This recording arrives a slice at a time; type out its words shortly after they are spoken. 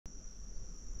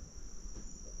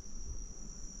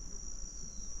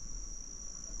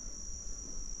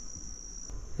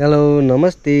Hello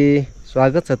नमस्ते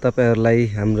स्वागत छ तपाईहरुलाई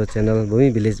हाम्रो च्यानल भूमि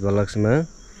भिलेज ब्लग्समा।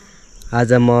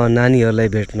 आज म नानीहरुलाई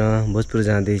भेट्न भोजपुर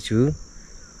जाँदै छु।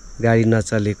 गाडी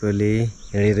नचलेकोले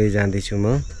हिँडेरै जाँदै छु।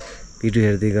 म भिडियो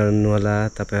हेर्दै गर्नु होला।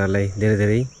 तपाईहरुलाई धेरै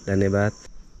धेरै धन्यवाद।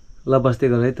 ल बस्दै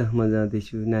गर है त, म जाँदै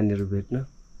छु नानीहरु भेट्न।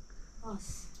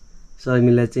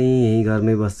 शर्मिला चाहिँ यही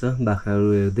घरमै बस्छ,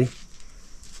 बाख्राहरु हेर्दै,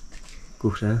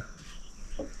 कुखुरा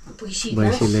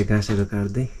भैँसीलाई घाँसहरु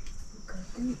काट्दै।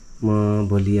 म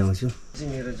भोलि आउँछु।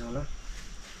 मेरो झोला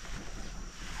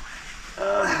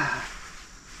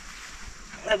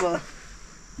अब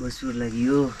भोजपुर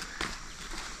लाग्यो।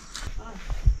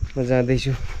 म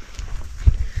जाँदैछु।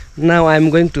 Now I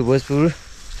am going to Bhojpur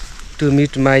to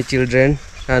meet my children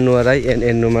Sanuwa and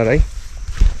Anuma.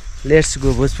 Let's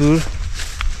go Bhojpur.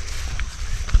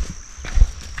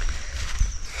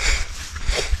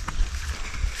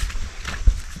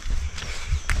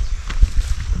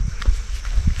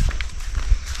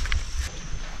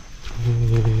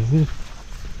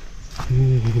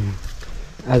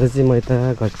 आज चाहिँ म यता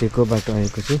घटेको बाटो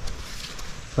आएको छु।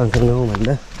 पङ्खाङ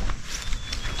भन्दा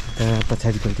यता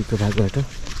पछाडिपट्टिको भागबाट।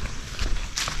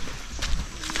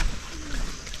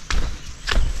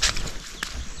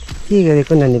 के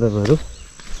गरेको नानी बाबुहरू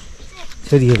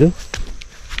छोरीहरू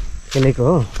खेलेको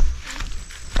हो?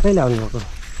 कहिले आउनुभएको?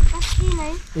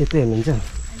 यतै हुनुहुन्छ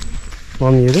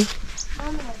मम्मीहरू?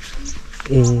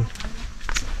 ए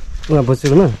उहाँ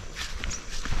भोजपुरमा?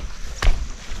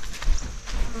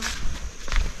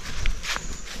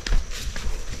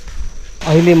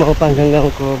 अहिले म पङ्खाङ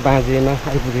गाउँको बाँझेमा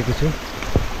आइपुगेको छु।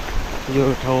 यो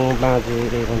ठाउँ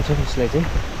बाँझे भन्छ यसलाई चाहिँ।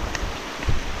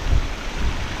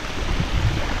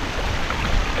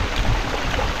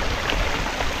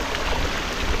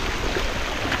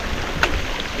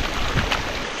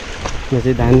 यहाँ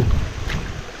चाहिँ धान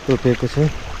रोपेको छ।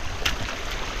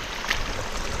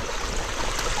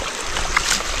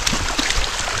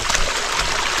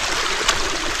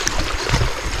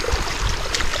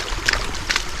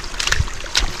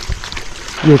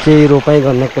 यो चाहिँ रोपाई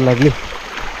गर्नको लागि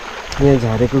यहाँ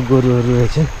झारेको गोरुहरू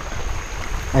रहेछ।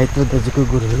 आइतो दाजुको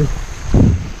गोरुहरू।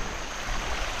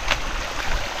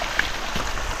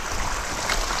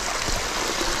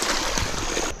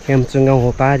 ख्यामचुङ गाउँ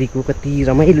हो पारीको। कति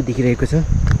रमाइलो देखिरहेको छ,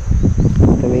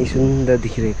 एकदमै सुन्दर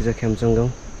देखिरहेको छ ख्यामचुङ गाउँ।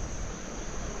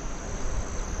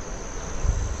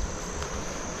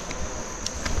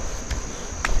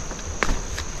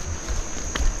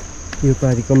 यो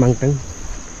पारीको माङटाङ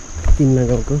तिम्ना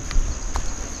गाउँको।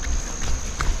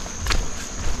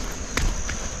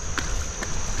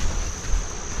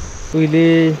 उहिले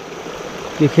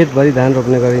यो खेतभरि धान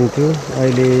रोप्ने गरिन्थ्यो,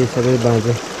 अहिले सबै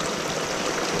बाँझो।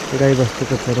 गाई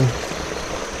बस्तुको चरो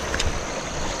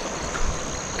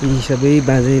यी सबै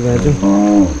बाँझै बाँझो।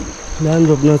 धान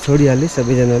रोप्न छोडिहाले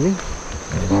सबैजनाले।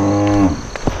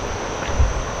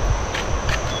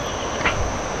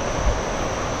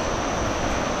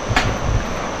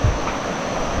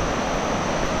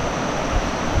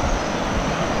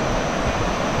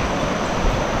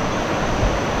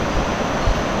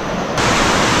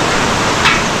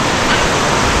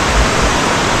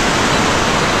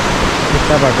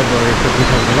 बाटो गएको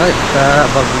बिचमा यता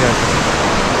बगिरहेको छ।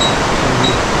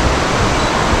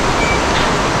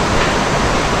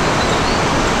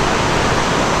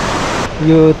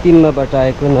 यो तिम्नाबाट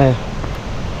आएको नयाँ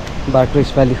बाटो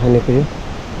यसपालि खनेको यो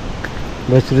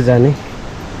भोजपुर जाने।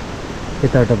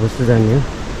 यताबाट भोजपुर जाने हो।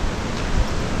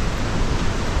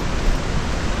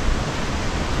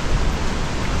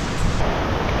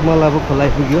 मलाबु खोला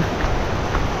आइपुग्यो।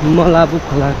 मलाबु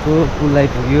खोलाको पुल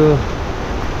आइपुग्यो।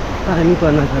 पानी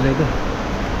पर्न थालेको।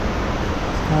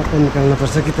 छाता निकाल्नु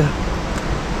पर्छ कि त?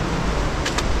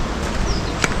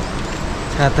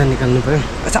 छाता निकाल्नु पर्यो।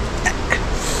 अच्छा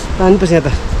पानी पर्छ यहाँ त।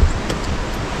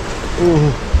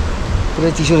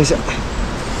 पुरै चिसो रहेछ।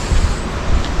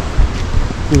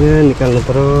 यहाँ निकाल्नु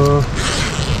पर्यो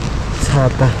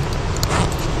छाता।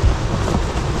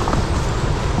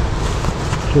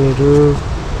 मेरो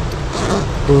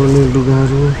ओर्ने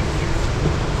लुगाहरू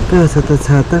कहाँ छ त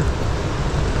छाता?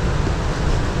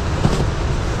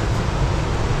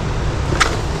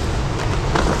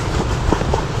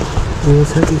 यो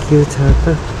छ कि के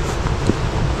छाता?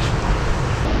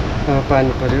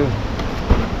 पानी पर्यो,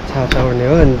 छाता ओर्ने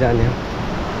हो अनि जाने हो।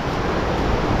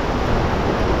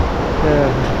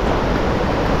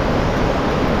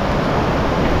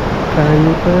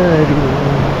 पानी पर्यो,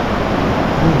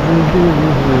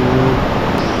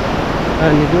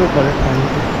 पानी जो पर्यो। पानी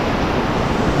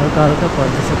हल्का हल्का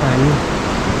पर्दैछ पानी।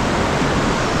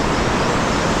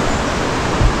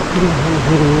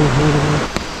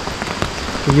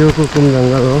 यो कुकुम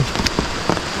जङ्गल हो।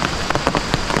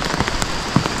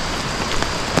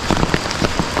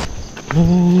 ओहो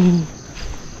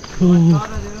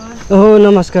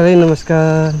नमस्कार है,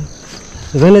 नमस्कार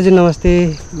भेनाजु, नमस्ते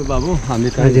बाबु। हामी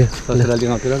त ससुराली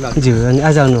गाउँतिर ज्यू। अनि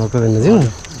आज आउनुभएको भेनाजु?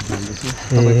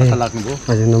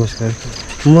 हजुर नमस्कार।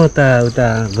 म त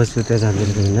उता भोजपुरतिर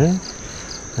जाँदैछु होइन।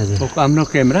 हजुर हाम्रो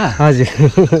क्यामेरा। हजुर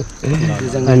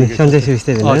अनि सन्चै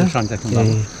सुविस्ता होइन?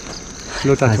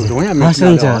 हस्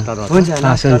हुन्छ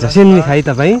हस् हुन्छ। सेनमिखा है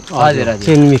तपाईँ? हजुर हजुर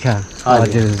सेनमिखा।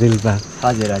 हजुर दिलबा।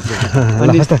 हजुर हजुर।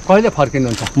 अनि कहिले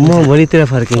फर्किनुहुन्छ? म भोलितिर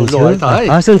फर्किन्छु।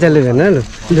 हस् हुन्छ ल भेना ल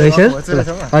है सर।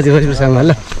 हजुर भोलिसम्म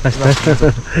ल हस्।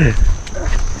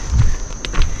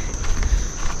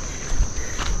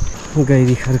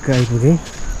 गैरी खर्क आइपुगेँ।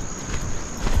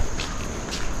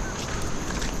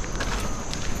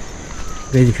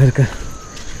 गैरी खर्क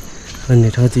भन्ने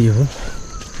ठाउँ चाहिँ यो हो।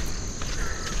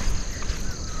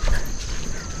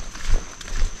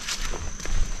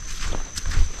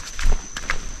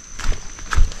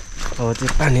 अब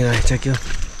चाहिँ पानी रहेछ क्या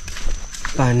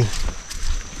पानी।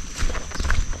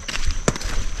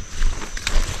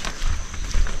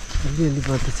 अलिअलि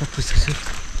पर्दैछ पुस्छु।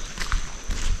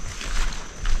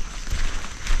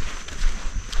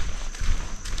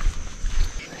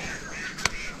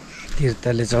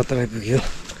 तीर्थले चौतार आइपुग्यो।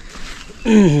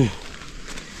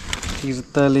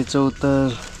 तीर्थले चौतार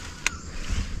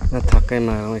थक्कै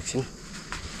मारौँ एकछिन।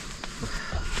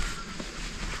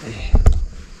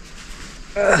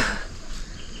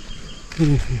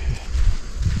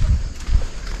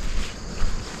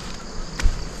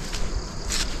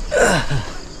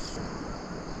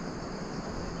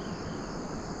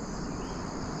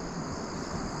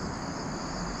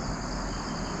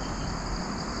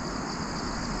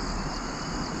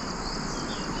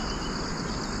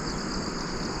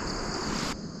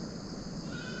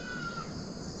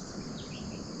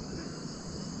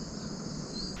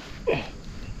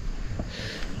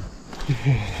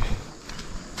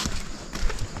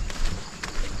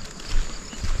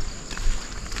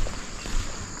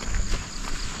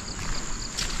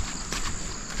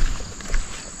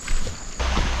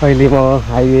 अहिले म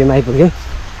हाइवेमा आइपुगेँ।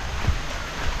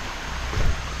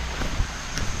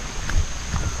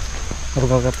 अब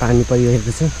गाउँका पानी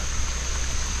परिरहेको छ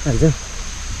आज।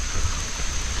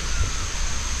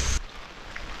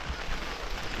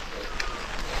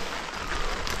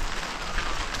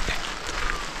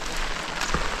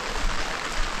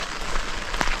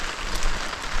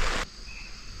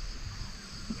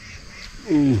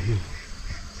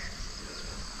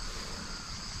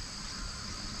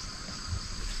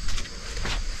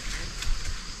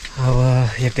 अब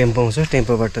यो टेम्पो आउँछ,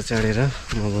 टेम्पोबाट चढेर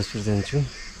म भोजपुर जान्छु।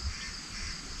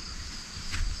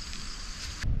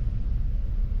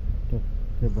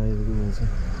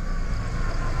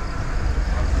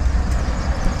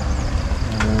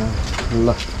 ल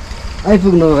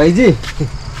आइपुग्नु भाइजी।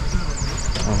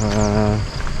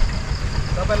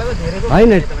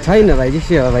 होइन छैन भाइजी,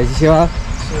 सेवा भाइजी सेवा।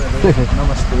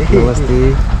 नमस्ते नमस्ते।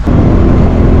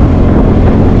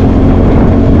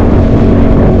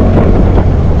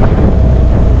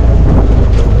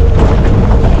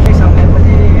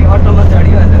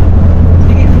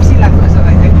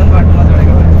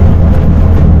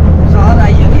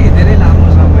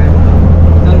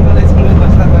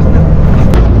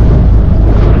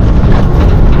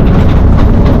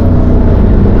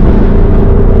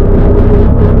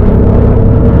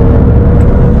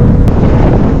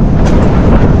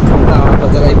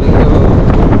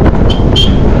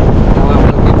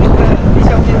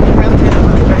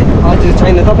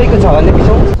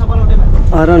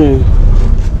 अरन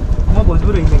म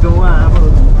भोजपुर हिँडेको उहाँ अब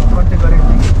कन्ट्याक्ट गरेको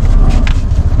थिएँ।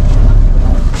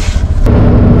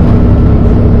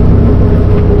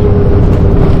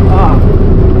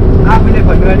 आफूले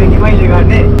फोन गर्ने कि मैले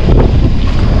गर्ने?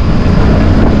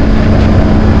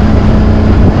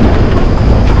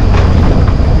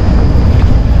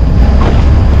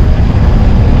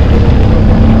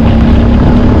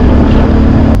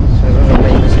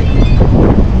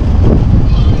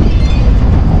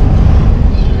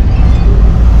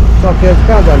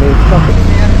 कहाँ जाने?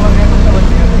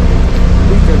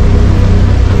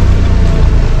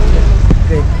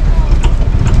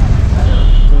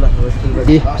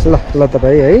 ल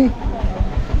तपाईँ है।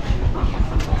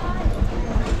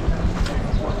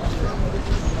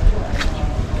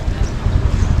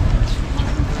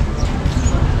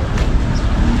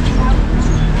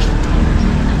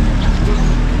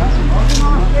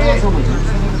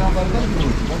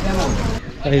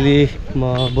 अहिले म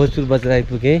भोजपुर बजार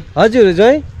आइपुगेँ। हजुर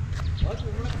जय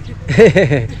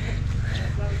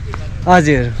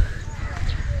हजुर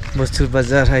भोजपुर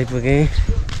बजार आइपुगेँ।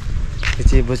 यो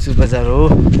चाहिँ भोजपुर बजार हो।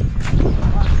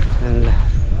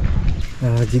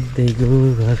 ल जित्दै गयो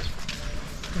घर।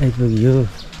 आइपुग्यो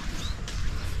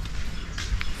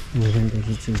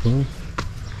यहाँदेखि चाहिँ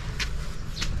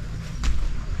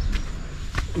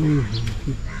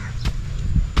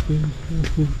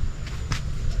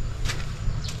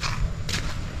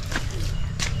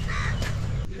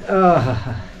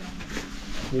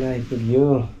आइपुग्यो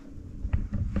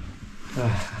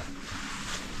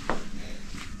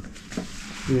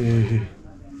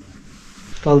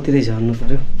तलतिरै झर्नु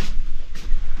पर्यो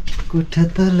कोठा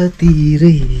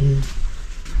तलतिरै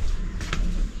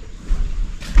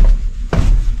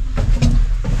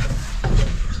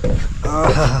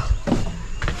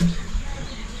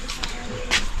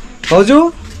भाउजू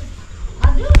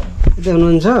यता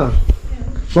हुनुहुन्छ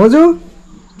भाउजू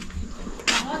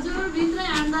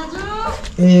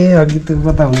ए अघि त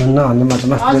कता हुनुहुन्न भन्नु म त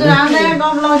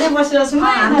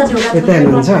यता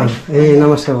हुनुहुन्छ ए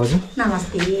नमस्कार भाउजू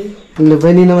नमस्ते ल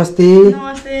बहिनी नमस्ते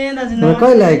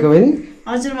कहिले आएको बहिनी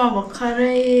हजुर म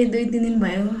भर्खरै 2-3 दिन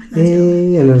भयो ए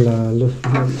ल ल ल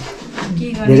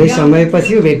धेरै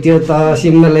समयपछि भेट्यो त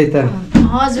सिमलाई त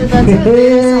हजुर दाजु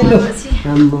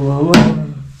आम्बो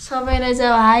सबैलाई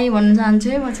चाहिँ हाई भन्न चाहन्छु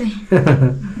है म चाहिँ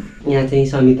यहाँ चाहिँ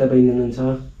समिता बहिनी हुनुहुन्छ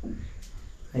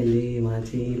अहिले उहाँ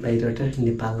चाहिँ बाहिरबाट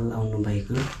नेपाल आउनु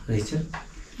भएको रहेछ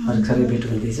भर्खरै भेट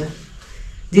हुँदैछ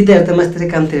जित्दाहरू त मास्टरै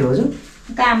कामतिर भाउजू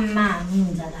काममा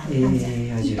हुनुहुन्छ ए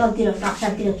हजुर तलतिर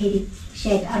टक्सातिर फेरि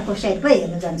साइड अर्को साइड पो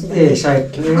हेर्नु जान्छु ए साइड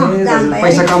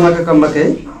पैसा कमाएको है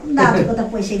दाजुको त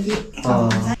पैसा के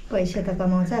पैसा त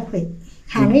कमाउँछ खोइ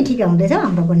खानै ठिक हुँदैछ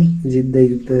हाम्रो पनि जित्दै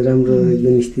त राम्रो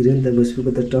एकदम स्थिर हो नि त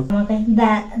भोजपुरको त टप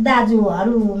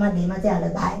दाजुहरू मध्येमा चाहिँ होला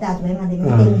दाजुभाइ मध्येमा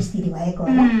त्यही स्थिति भएको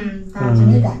होला दाजु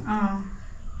नै त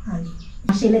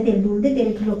कसैले तेल डुल्दै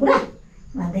तेरो ठुलो कुरा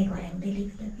भन्दै गराउँदै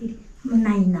लेख्दा फेरि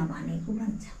नाइ नभनेको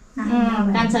भन्छ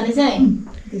कान्छाले चाहिँ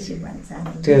त्यसो भन्छ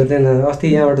त्यो हुँदैन अस्ति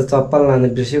यहाँबाट चप्पल लानु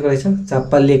बिर्सेको रहेछ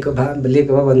चप्पल लिएको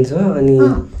भए भन्छ अनि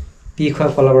पिखुवा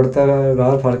खोलाबाट त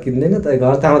घर फर्किँदैन त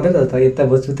घर त आउँदैन त यता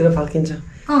भोजपुरतिर फर्किन्छ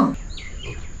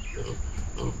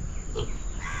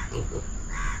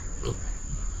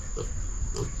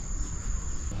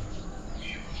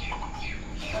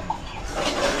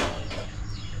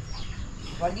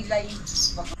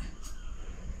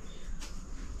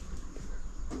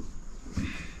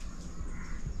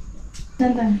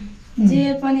जे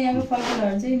पनि यहाँको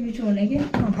फलफुलहरू चाहिँ मिठो हुने कि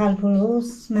फलफुल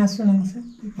होस् मासु मांस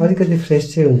अलिकति फ्रेस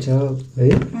चाहिँ हुन्छ है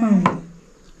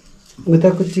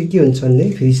उताको चाहिँ के हुन्छ भने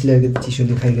फ्रिजले अलिकति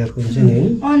चिसोले खाइरहेको हुन्छ नि होइन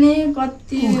अनि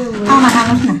कति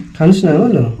खानुहोस् न हो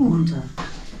ल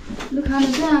लु खानु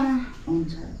चाहिँ आमा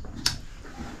हुन्छ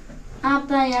आप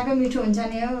त यहाँको मिठो हुन्छ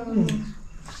नि हो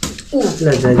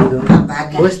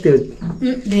होस् त्यो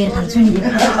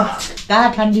कहाँ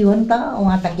ठन्डी हो नि त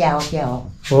उहाँ त क्या हो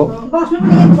बस्नु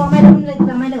पनि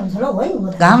रमाइलो हुन्छ ल है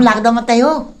घाम लाग्दा मात्रै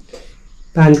हो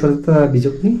पानी पर्दा त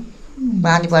भिजोक नि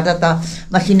पानी पर्दा त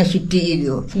मसिनो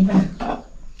सिटियो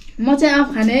म चाहिँ आँप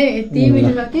खाने यति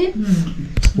मिठो छ कि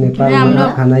नेपालमा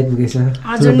खाना आइपुगेछ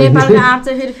हजुर नेपालको आँप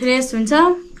चाहिँ फेरि फ्रेस हुन्छ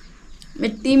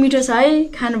यति मिठो छ है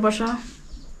खानुपर्छ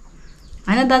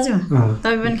होइन दाजु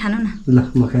तपाईँ पनि खानु न ल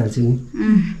म खाइहाल्छु नि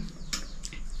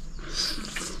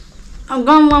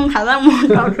गम खाँदा म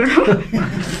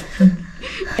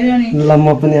ल म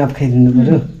पनि आँप खाइदिनु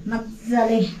पर्यो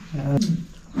मजाले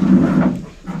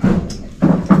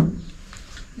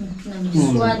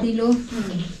स्वादिलो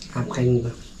आँप खाइदिनु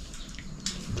पर्यो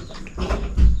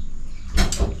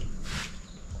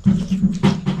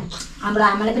हाम्रो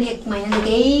आमाले पनि 1 महिनादेखि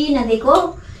केही नदिएको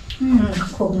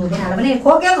खोक्नु हुँदैन होला भने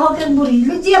खोके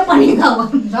बुढीले जे पनि खाऊ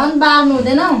झन् बार्नु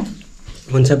हुँदैन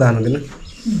हुन्छ बार्नु हुँदैन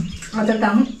हजुर त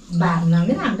बार्नु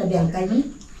हुँदैन हामी त बेलुकै पनि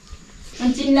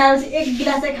अनि चिन्डाहरू चाहिँ 1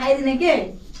 गिलास चाहिँ खाइदिने के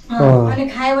अनि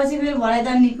खाएपछि फेरि भरे त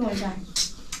निको हुन्छ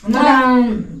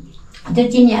त्यो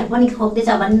चिनीहरू पनि खोक्दैछ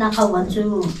भने नखाऊ भन्छु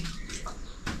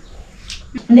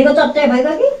दिएको चट्टै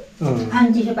भइगयो कि अनि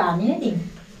चिसो पार्ने नि तिमी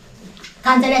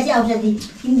कान्छाले चाहिँ औषधि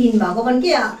 3 दिन भएको पनि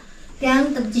के त्यहाँ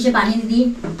त चिसो पानी दिदी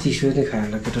चिसो नै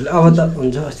खाएर केटोले अब त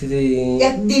हुन्छ अस्ति चाहिँ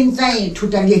एक दिन चाहिँ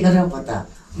ठुटा लिएर पता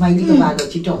मैले त बाटो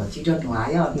छिटो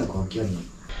नुहायो अन्त खोक्यो नि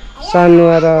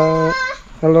सानुवा र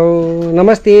हेलो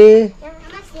नमस्ते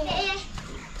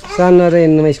सानुवा र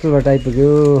हेर्नुमा स्कुलबाट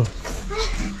आइपुग्यो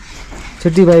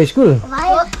छुट्टी भयो स्कुल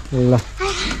ल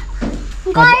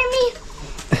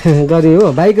गर्मी हो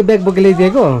भाइको ब्याग बोकेर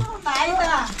ल्याइदिएको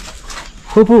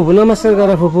फुपू नमस्कार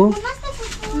गर फुपू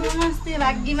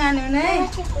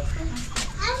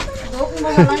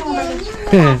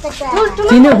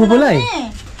चिन्यो फुपूलाई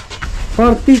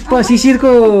प्रतीक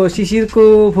शिशिरको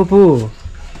फुपू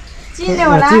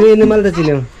चिन्यो मैले त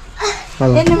चिन्यो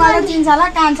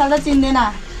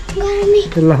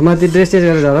ल माथि ड्रेस चेन्ज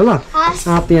गरेर झर ल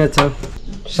आप यहाँ छ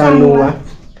सानुवा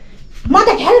म त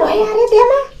खेल भयो अरे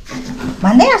त्यहाँ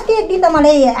भन्दै अस्ति एक दिन त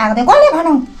मलाई आएको थियो कसले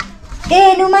भनौँ ए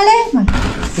नुमाले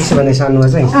त्यसो भने सानुमा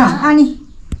चाहिँ अनि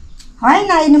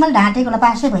होइन नुमाले ढाँटेकोलाई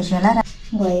पासै भइसक्यो होला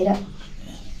गएर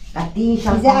कति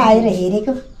आएर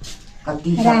हेरेको कति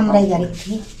राम्रै गरेको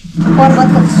थिएँ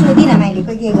पर्वतको सोधिनँ मैले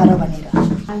के गर भनेर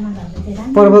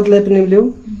पर्वतलाई पनि ल्याऊ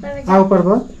आऊ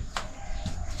पर्वत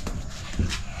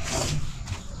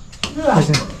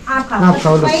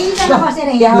बसेर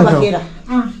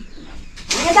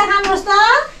यता खानुहोस् त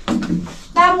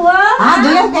बाबु हो हात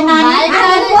धुयो त्यो नानी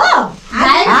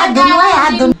हात धुनु है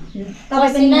हात धुनु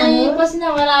तपाईँ पनि खानु पसिना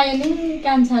भएर आयो नि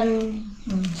कान्छाहरू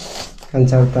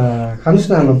खान्छ त खानुहोस्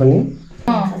न आमा पनि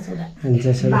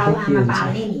बाबु आमा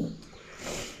पाउने नि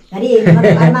घरि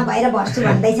घरमा गएर बस्छु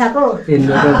भन्दैछको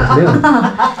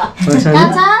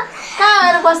कान्छा कहाँ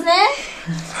गएर बस्ने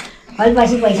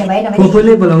अलिपछि पैसा भएन भने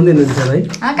कोले बोलाउँदै हुनुहुन्छ भाइ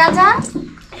कान्छा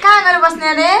कहाँ गएर बस्ने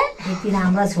अरे यति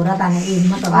राम्रो छोरा ताने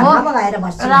म त घरमा गएर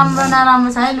बस्छु राम्रो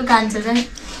नराम्रो छ है लु कान्छा चाहिँ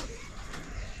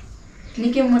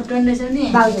निकै मोटो रहेछ नि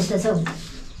बाउ जस्तो छौ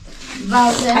बाउ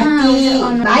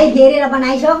चाहिँ भाइ धेरेर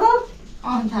बनाइसक्यो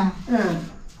अन्त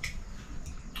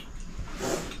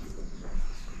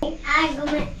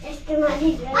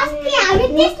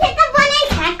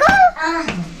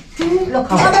ल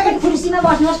तपाईँ खुर्सीमा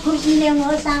बस्नुहोस् खुर्सी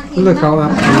ल्याउनुहोस् ल खाऊ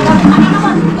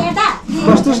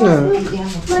बस्नुहोस् न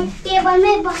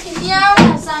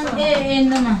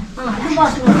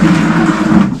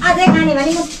अझै खाने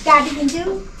भने म काटिदिन्छु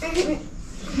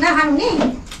नखानु नि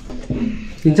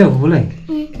चिन्छ फुलाई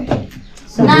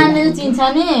नानीले चिन्छ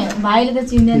नि भाइले त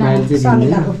चिन्दैन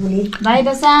समिलाको फुली भाइ त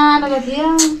सानो त थियो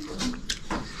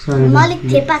मलिक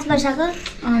थिए 5 वर्षको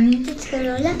अनि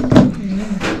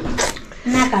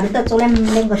नाकहरू त चोलाम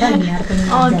लेङ्गो छ नि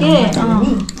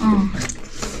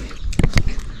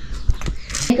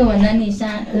के भन्दा नि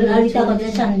ललिताको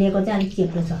चाहिँ सन्देको चाहिँ अलिक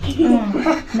चेप्लो छ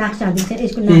नाक सन्दिन्छ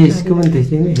यसको यसको पनि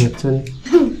त्यस्तै नै हेप्छ नि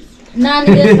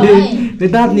नानीले त्यो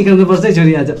दाँत निकाल्नु पर्छ है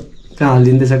छोरी आज कहाँ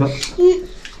हालिदिँदैछ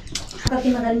कति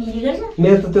मजाले मिली गर्छ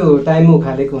मेरो त त्यो टाइम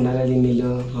उखालेको हुनाले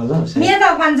मिल्यो होला मेरो त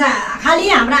भन्छ खालि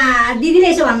हाम्रा दिदीले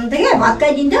यसो भन्नुहुन्थ्यो क्या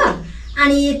भत्काइदिन्थ्यो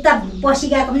अनि त पछि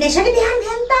गएको पनि यसरी बिहान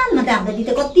बिहान त म त हाम्रो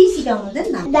दिदी कति सिकाउनुहुन्छ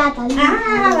नि त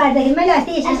गर्दाखेरि मैले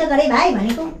अस्ति यसो यसो गरेँ भाइ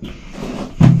भनेको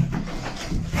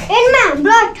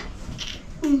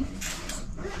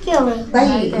के हो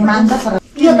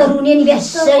यो त रुने नि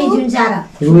बेसरी जुन्सार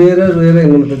रुएर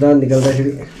हिँड्नु त दाँत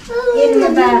निकाल्दाखेरि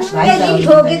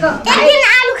ठोकेको एकदिन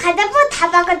आलु खाँदा पो थाहा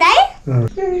पाएको दाइ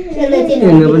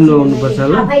हिँड्नु पनि नुहाउनु पर्छ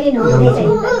ल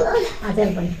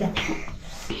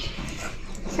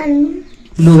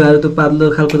लुगाहरू त पातलो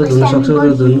खालको त धुन सक्छौ र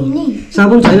धुनु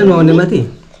साबुन छैन नुहाउने माथि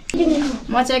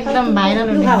म चाहिँ एकदम भाइरल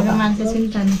हुने खालको मान्छे छु नि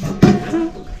त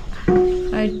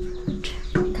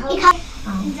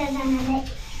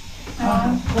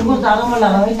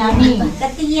नि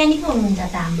कति यानीको हुनुहुन्छ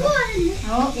त हाम्रो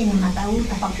हो यिनीमा त उ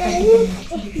त पक्कै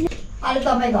अहिले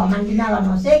तपाईँ घमण्डी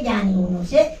नगर्नुहोस् है ज्ञानी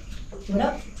हुनुहोस् है र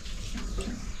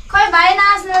खै भाइ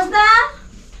नाच्नुहोस् त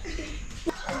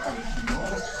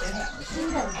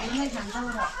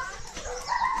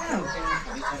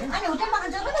अनि होटेलमा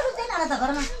खान्छ पनि त रुच्दैन होला त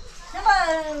घरमा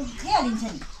खाइहालिन्छ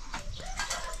नि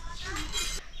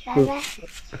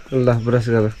ल ब्रस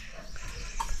गर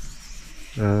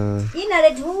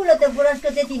यिनीहरूले ठुलो त्यो ब्रसको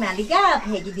चाहिँ तिमीहरूले कहाँ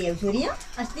फ्याँकिदियौ छोरी हो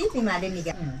अस्ति तिमीहरूले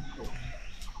निकाल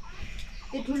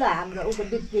त्यो ठुलो हाम्रो उको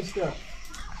डिस्प्लेसको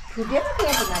फुट्यो नि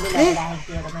त्यो तिमीहरूले लगेर राखेको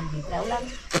थियो एउटा भित्र उसलाई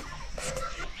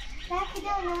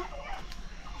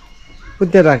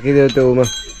त्यहाँ राखिदियो त्यो उमा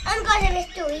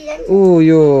ऊ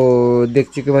यो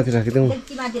डेक्चीको माथि राखिदिउँ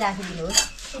डेक्ची माथि राखिदिनुहोस्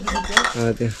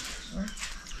त्यहाँ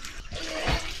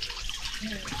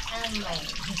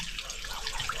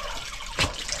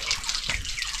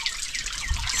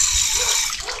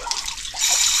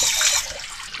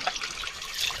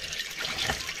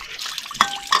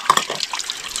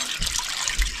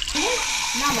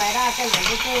नभएर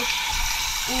चाहिँ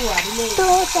उहरूले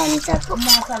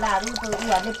मसलाहरू त्यो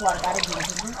उहरूले पर्काएर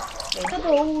दिन्छु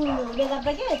उसले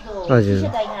गर्दा के त्यो चिसो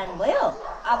दही खानुभयो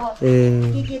अब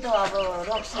के त अब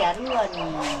रक्सीहरू अनि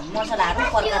मसलाहरू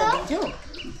पर्काएर दिन्छु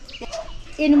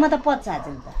एनु म त पच्छ आज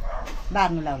त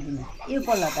बार्नु लाउँदिनँ यो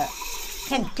पल्ल त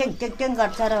ठ्याङ ठ्याङ ट्याङ ट्याङ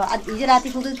गर्छ र हिजो राति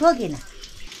पुगेको ठोकेन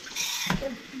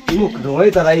मुख धो है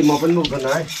तर म पनि मुख धोन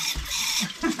है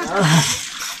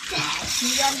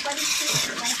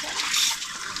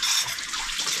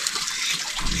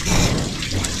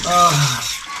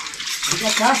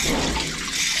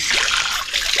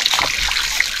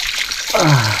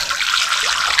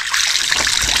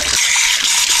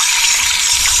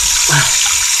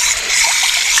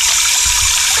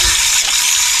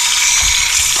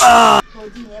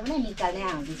निकाल्ने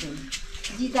आउँदै छैन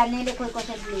जिताल्नेले खोइ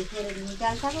कसरी लेखेर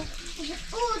निकाल्छ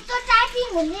ऊ त्यो टाइपिङ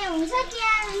हुने हुन्छ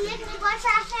त्यहाँ लेख्नु पर्छ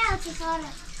आफै आउँछ सर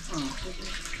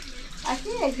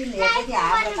अस्ति एकदिन हेर्दै थिएँ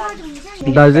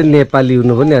हाम्रो दाजु नेपाली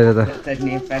हुनु पनि आज त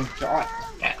नेपाली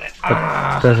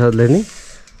प्रसादले नि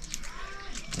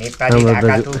नेपाली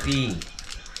ढाका टोपी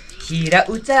हिरा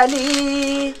उचाली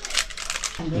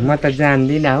म त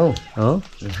जान्दिनँ हौ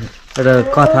एउटा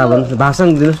कथा भन्नु भाषण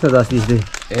दिनुहोस् न त अस्ति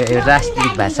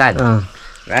राष्ट्रिक भाषा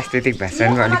राजनीतिक भाषा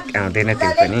अलिक आउँदैन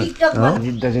त्यो पनि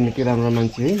दाजु निकै राम्रो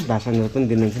मान्छे है भाषणहरू पनि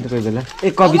दिनुहुन्छ नि कोही बेला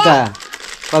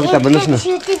कविता भन्नुहोस् न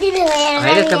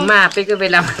होइन त म आफैको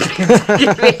बेलामा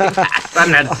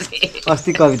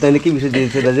अस्ति कविता नि के विषय दिएको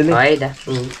थियो दाजुले होइन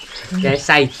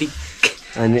साहित्यिक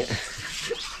अनि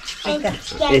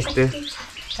यस्तो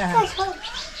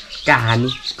कहानी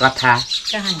कथा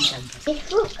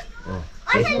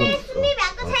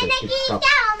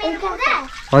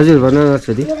हजुर भन न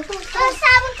छोरी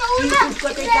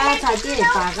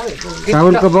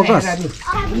साबुनको बकस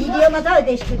भिडियोमा त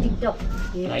त्यसको टिकटक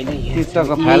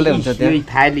टिकटकको फाइल हुन्छ त्यहाँ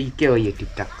फाइल के हो यो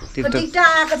टिकटकको टिकटक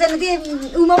आएको छैन त्यो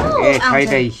उमा ए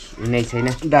छैन हुनै छैन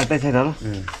डाटै छैन होला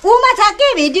उमा छ के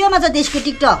भिडियोमा छ त्यसको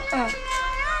टिकटक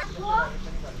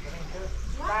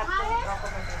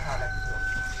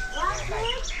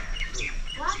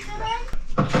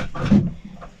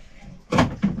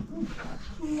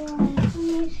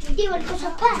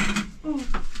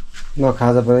म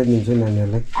खाजा बनाइदिन्छु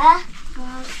नानीहरूलाई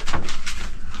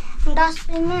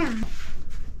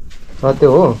त्यो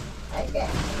हो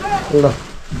ल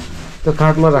त्यो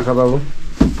खाटमा राख बाबु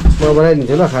म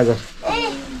बनाइदिन्छु ल खाजा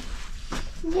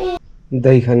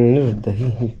दही खानु नि दही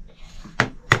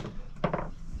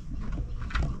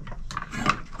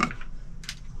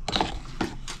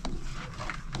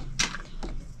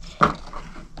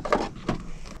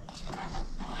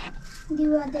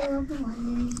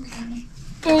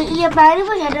ये पानी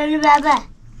पो छ बाबा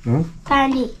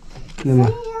पानी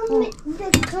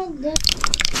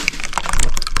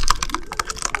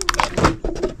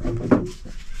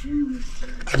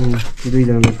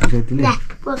दुईजना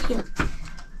पुग्छ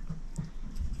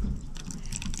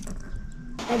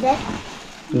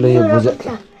ल यो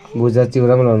भुजा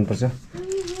चिउरामा लाउनुपर्छ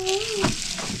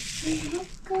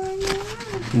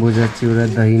भुजा चिउरा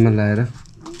दहीमा लाएर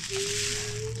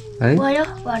है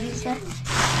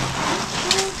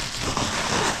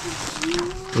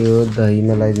यो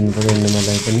दहीमा लगाइदिनु पर्यो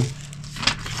मलाई पनि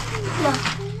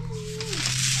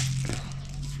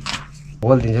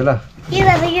बोलिदिन्छु ल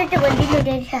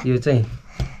यो चाहिँ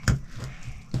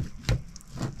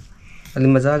अलि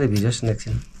मजाले भिजोस् न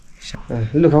एकछिन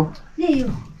लु खाऊ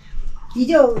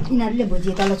हिजो यिनीहरूले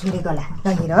भुजिए तल छोडेको होला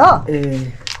तहीँनिर हो ए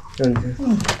हुन्छ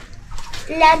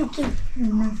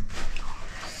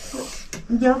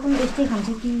देव पनि त्यस्तै खान्छ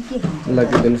कि के खान्छ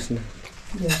लगाइदिनुहोस् न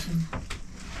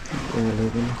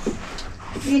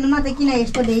लिनुमा त किन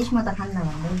यस्तो ल्याइस् म त खान्न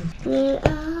भन्दै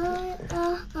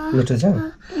मिठो छ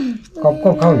कप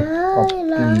खाऊ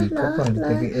न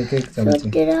एक चम्ची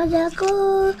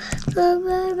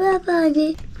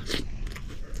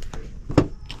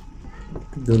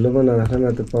धुलोमा नराख न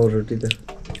त पाउरोटी त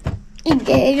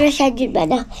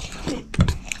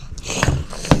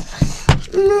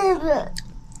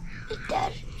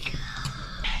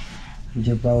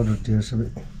यो पाउरोटी हो सबै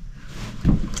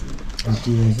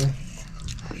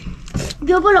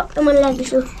जो बोलो मन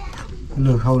लाग्दैछ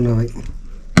लु खाऊ न भाइ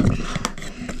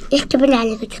यस्तो पनि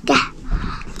हालेको छु क्या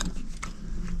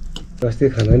अस्ति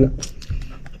खाँदैन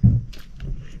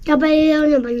तपाईँले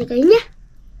ल्याउनु भनेको होइन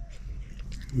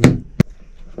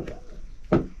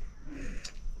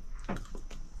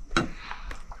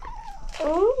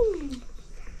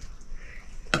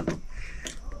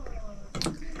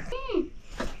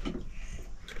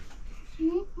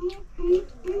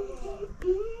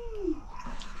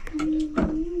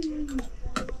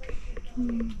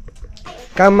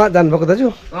काममा जानुभएको दाजु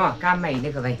काममा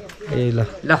हिँडेको भाइ ए ल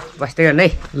ल बस्दै गर्नु है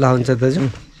ल हुन्छ दाजु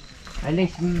अहिले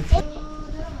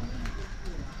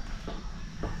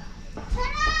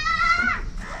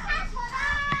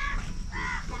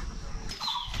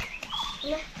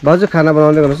भाउजू खाना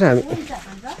बनाउँदै गर्नुहोस् हामी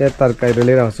त्यहाँ तरकारी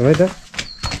लिएर आउँछौँ है त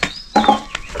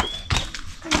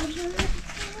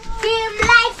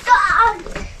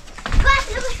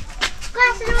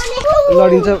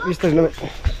लडिन्छ बिस्तारै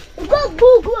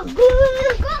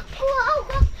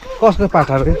कसको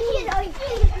पाठाहरू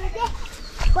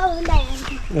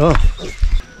हो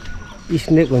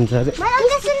स्नेक हुन्छ अरे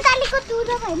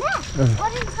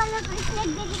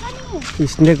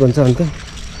स्नेक हुन्छ अन्त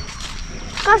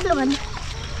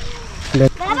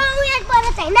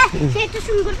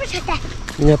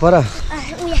यहाँ पर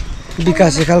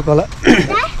विकास खोला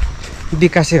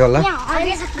विकासे होला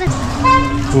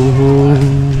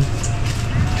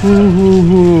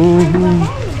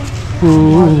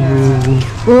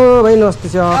ओ भाइ नमस्ते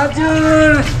छ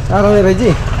हजुर आरामै भाइजी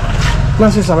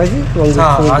मासु छ भाइजी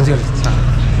हजुर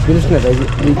दिनुहोस् न भाइजी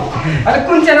अरे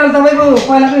कुन च्यानल तपाईँको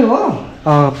पहिलाकै हो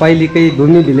पहिलेकै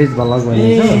भूमि भिलेज भ्लग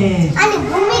भनिन्छ अनि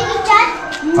भूमि किचन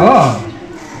हो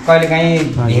कहिले काहीँ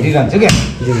हेरिरहन्छु क्या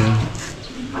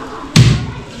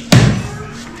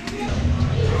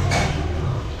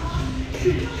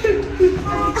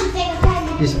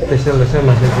स्पेसल रहेछ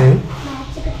मासु चाहिँ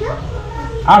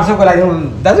 800 को लागि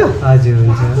दाजु हजुर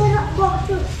हुन्छ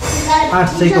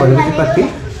 800 को भनेको कति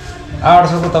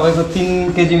 800 को तपाईँको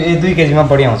 3 केजी 2 केजीमा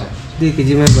बढी आउँछ 2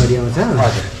 केजीमा बढी आउँछ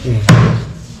हजुर ए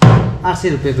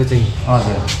 800 रुपियाँको चाहिँ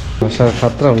हजुर सर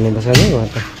खतरा हुनुपर्छ नि उहाँ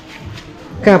त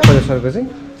कहाँ पर्यो सरको चाहिँ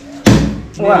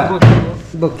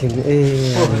बोकिङ ए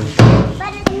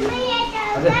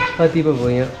कति पो भयो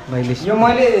यहाँ भाइले यो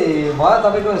मैले भयो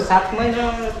तपाईँको 7 महिना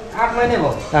 8 महिना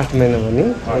भयो 8 महिना भयो नि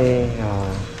ए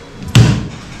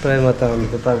प्रायः म त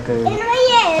अन्त तरकारी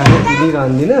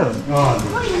किनिरहँदिनँ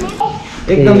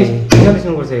एकदम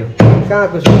स्पेसल पर्छ यो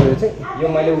कहाँको सुन्नु चाहिँ यो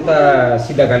मैले उता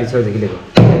सिधा गाली छेउदेखि लिएको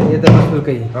यता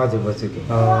बस्नुकै हजुर बच्चुकै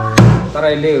तर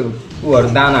अहिले ऊहरू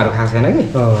दानाहरू खाएको छैन कि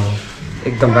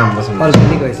एकदम राम्रो छ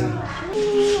अर्ग्यानिक रहेछ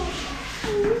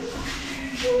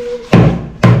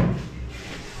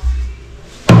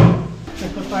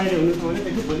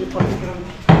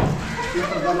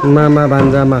मामा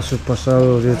भान्जा मासु पसल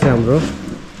यो चाहिँ हाम्रो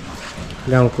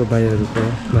गाउँको भाइहरूको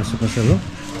मासु पसल हो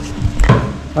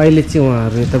अहिले चाहिँ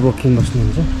उहाँहरू यता बोकिङ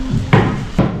बस्नुहुन्छ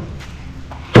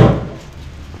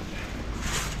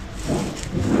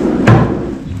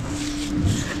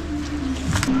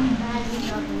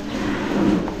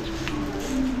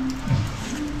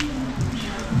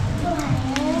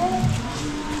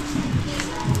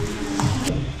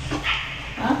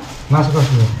मासु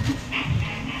कस्तो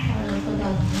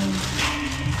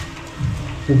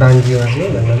बाङ्गी मासु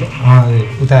भन्नाले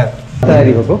उता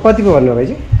तयारी भएको कति पो भन्नु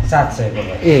भाइजी 700 को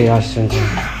ए हस् हुन्छ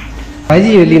भाइजी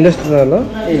यो लिनुहोस् न ल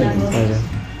ए हजुर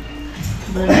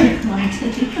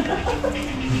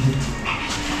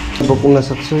बोक्न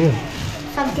सक्छु यो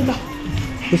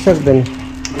के सक्दैन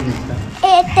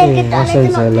हस्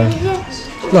हुन्छ ल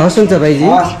ल हस् हुन्छ भाइजी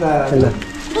ल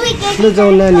ल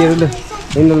जाउँ नानीहरू ल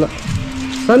हिँड्नु ल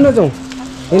सर जाउँ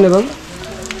होइन बाबु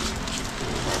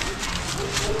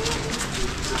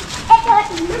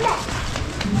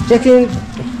एकछिन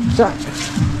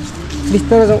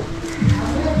बिस्तारै जाउँ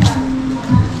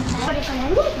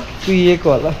कुहिएको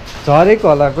होला झरेको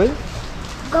होला कोही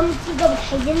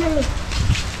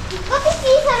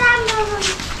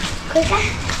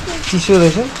चिसो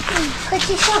रहेछ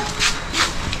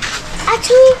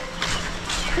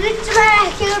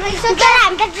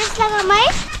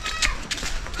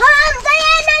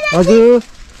हजुर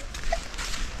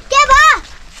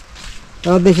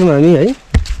देखौँ हामी है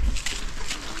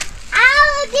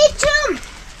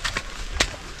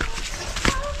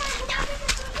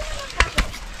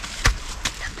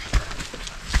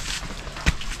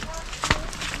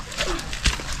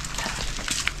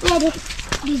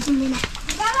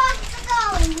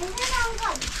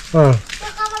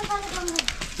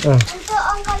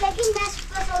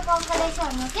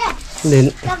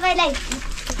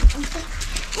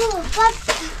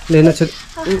लेन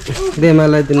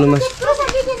बेमालाई दिनु मास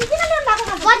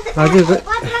हजुर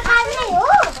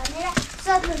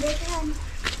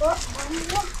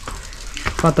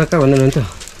पत्ता भन्नुहुन्छ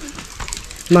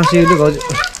मासुले भाउजू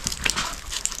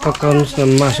पकाउनुहोस् न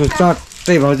मासु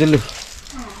चट्टै भाउजूले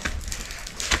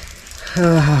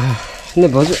ने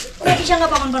भाउजू त्यतिसँग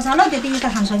पकाउनुपर्छ होला त्यति त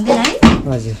खान सक्दैन है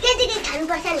हजुर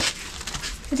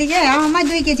त्यतिकै म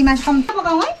 2 केजी मासु कम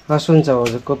पकाउँ है हस् हुन्छ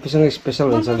भाउजू कपीसँग स्पेसल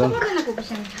हुन्छ ल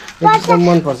एकदम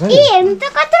मन पर्छ नि हेर्नु त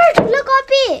कत्रो ठुलो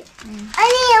कपी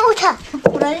अनि उठ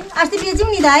अस्ति बेच्यौँ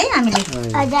नि त है हामीले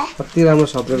हजुर कति राम्रो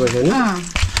सप्रेको छ नि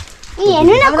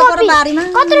हेर्नु न कपी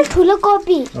कत्रो ठुलो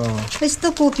कपी यस्तो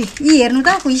कोपी यी हेर्नु त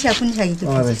कुहिसकिसक्यो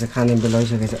रहेछ खाने बेला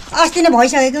भइसकेछ अस्ति नै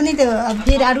भइसकेको नि त्यो अब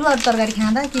फेरि अरू तरकारी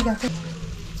खाँदा के गर्छ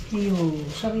यो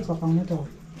सबै पकाउनु त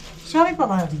सबै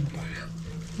पकाउनु त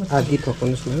आदि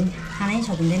पकाउनुहोस् न खानै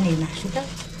सकिँदैन यो मासु त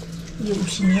यो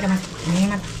उसिनेर खाने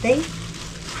मात्रै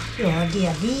यो हड्डी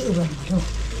उ गर्नु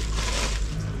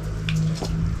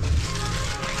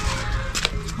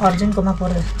अर्जुनकोमा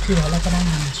परेर के होला त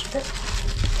मासु त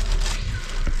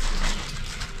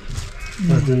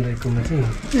अर्जुन राईकोमा चाहिँ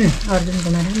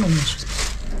अर्जुनकोमा राम्रो मासु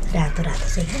रातो रातो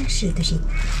चाहिँ सेतो सेतो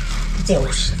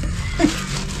च्याउस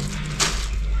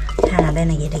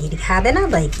खाँदैन केटाकेटी खाँदैन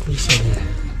दही कुहिसक्यो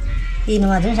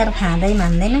किनुवा जुन साह्रो खाँदै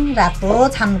मान्दैन रातो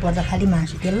छान्नुपर्छ खालि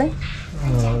मासु त्यसलाई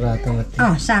रातो मात्रै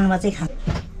सानोमा चाहिँ खानु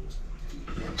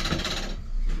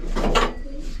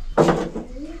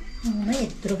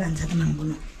यत्रो खान्छ त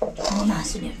माग्नु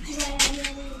मासु ल्याउने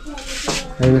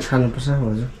होइन खानुपर्छ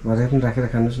हजुर भरे पनि राखेर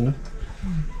खानुहोस् न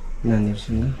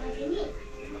नानीहरूसँग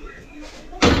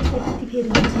फेरि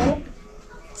हुन्छ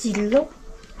चिल्लो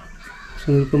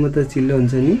सुँगुरकोमा त चिल्लो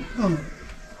हुन्छ नि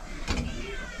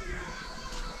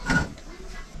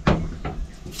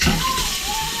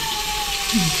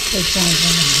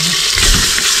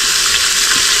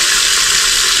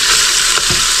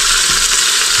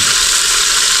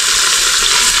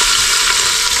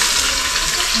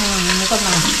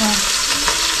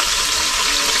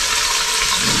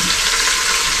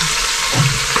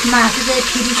मासु चाहिँ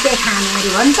फिरिस्कै खानु अरे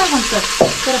भन्छ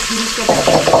तर फिरिस्कै त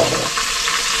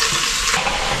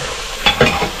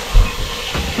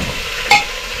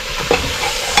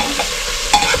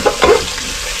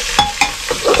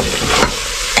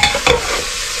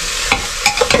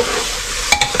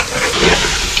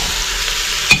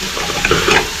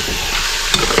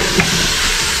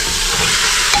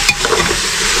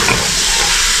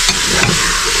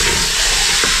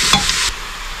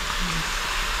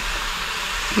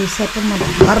यसै पनि म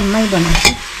घरमै बनाउँछु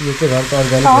यो चाहिँ घरको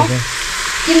अर्ग्यानिक हो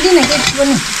किन्दिनँ केही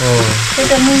पनि त्यही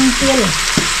त नुन तेल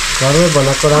घरमै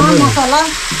बनाएको राम्रो मसला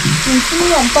किन्छु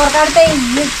अनि तरकारी चाहिँ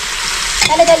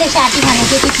कहिले कहिले साथी खाने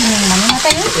के किनौँ भने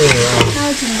मात्रै हो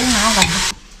किन्दैन घरमा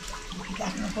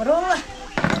राख्नु पऱ्यो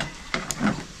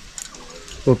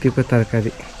कोपीको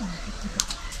तरकारी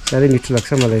साह्रै मिठो लाग्छ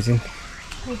मलाई चाहिँ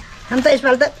अन्त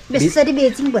यसपालि त बेसरी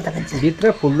बेच्यौँ पो त खान्छ भित्र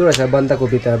फुल्दो रहेछ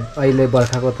बन्दाकोपी त अहिले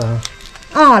बर्खाको त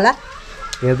होला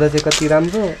हेर्दा चाहिँ कति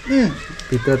राम्रो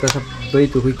भित्र त सबै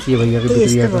थुकै के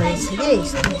भइरहेको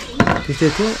त्यस्तै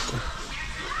थियो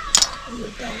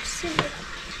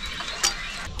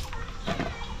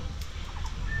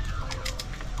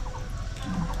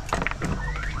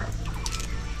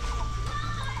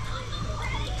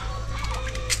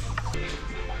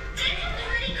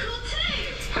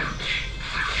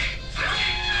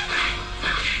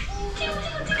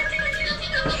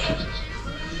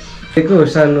देखो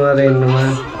Sanuwa Anuma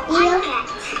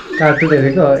कार्टून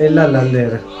हेरेको एल्ला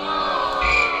लिएर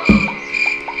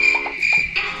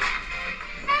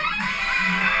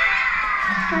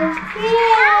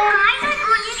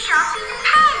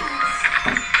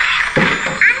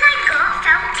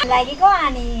लागेको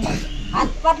अनि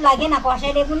हातपात लागेन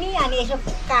कसैले पनि अनि यसो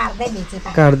काट्दै बेचेको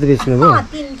काट्दै बेच्नु भयो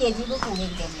 3 केजीको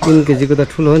पुगेको 3 केजीको त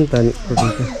ठुलो हो नि त नि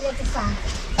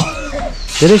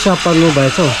धेरै सप पार्नु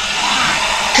भएछ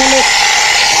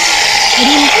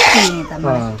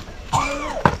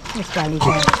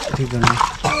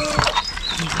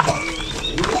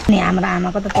नि हाम्रो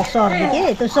आमाको त सर्दी के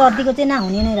त्यो सर्दीको चाहिँ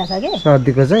नहुने नै रहेछ के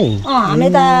सर्दीको चाहिँ हामीले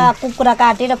त कुखुरा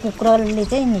काटेर कुखुराले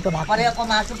चाहिँ निको भएको परेको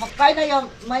मासु पक्कै नै यो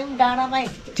मै डाँडामै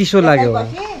चिसो लाग्यो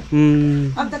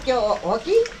अन्त के हो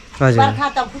कि बर्खा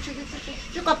त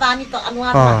फुचुको पानी त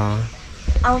अनुहारमा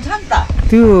आउँछ नि त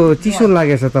त्यो चिसो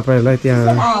लागेछ तपाईहरुलाई त्यहाँ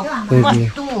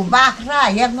वस्तु बाख्रा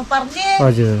हेर्नु पर्ने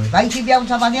हजुर भैँसी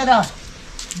ब्याउँछ भनेर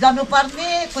जानु पर्ने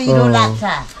कुहिरो लाग्छ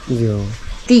ज्यू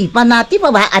ती पनाती पो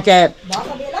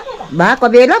भएको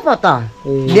बेला पो त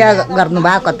बिहा गर्नु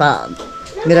भएको त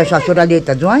मेरो ससुराले त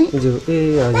ज्वाइँ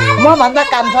म भन्दा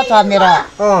काम छ मेरो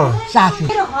सासू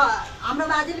हाम्रो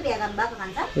बाजेले बिहा गर्नु भएको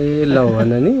खान्छ ए ल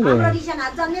भन नि हाम्रो रिसन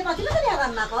हात जन्मेपछि मात्रै बिहा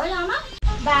गर्नु भएको हो आमा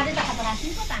बाजे त खाता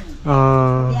राख्नु पो तानी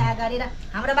बिहा गरेर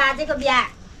हाम्रो बाजेको बिहा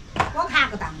को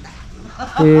खाएको त अन्त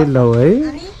ए ल है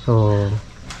हो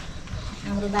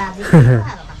हाम्रो बाजे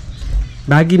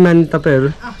भागी मानि तपाईहरु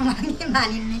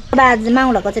बाजे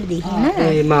माउलाको चाहिँ देखिन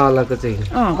ए माउलाको चाहिँ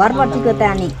घरपट्टिको त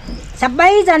अनि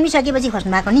सबै जन्मिसकेपछि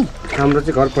खोज्नु भएको नि हाम्रो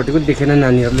चाहिँ घरपट्टिको देखेन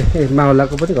नानीहरुले ए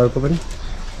माउलाको पनि घरको पनि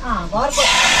घरको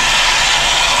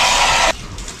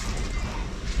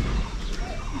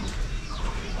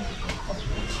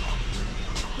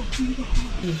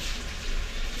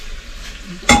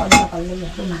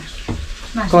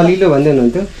कलिलो भन्दै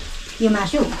हुनुहुन्थ्यो यो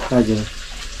मासु हजुर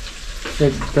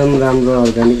एकदम राम्रो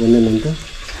अर्ग्यानिक भन्दै हुनुहुन्थ्यो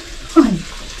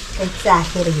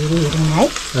चाखेर हेरौँ है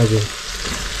हजुर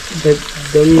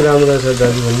एकदम राम्रो छ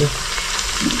दाजु भन्नु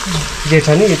जे छ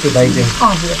नि त्यो भाइ चाहिँ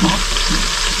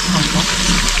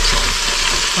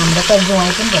हाम्रो त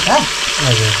जुवाई पनि भयो त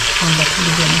हजुर हाम्रो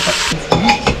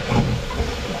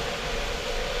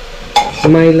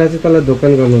माइला चाहिँ तल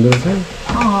दोकान गर्नुहुँदो रहेछ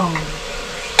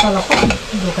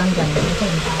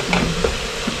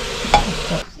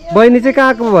बहिनी चाहिँ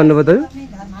कहाँको भन्नुभयो दाजु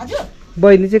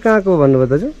बहिनी चाहिँ कहाँको भन्नुभयो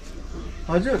दाजु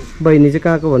हजुर बहिनी चाहिँ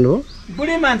कहाँको भन्नुभयो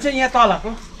बुढी मान्छे यहाँ तलको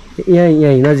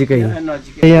यहीँ नजिकै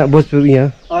यहाँ भोजपुर यहाँ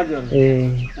हजुर ए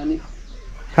अनि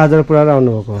खाजा पुऱ्याएर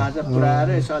आउनुभएको खाजा पुऱ्याएर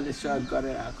यसो अलि सहयोग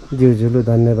गरेर आएको ज्यू लु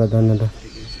धन्यवाद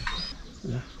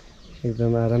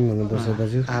एकदम आराम हुनुहुँदो रहेछ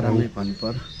दाजु आरामै भन्नु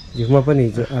पर्यो झिकमा पनि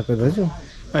हिजो आएको दाजु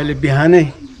अहिले बिहानै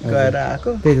गएर आएको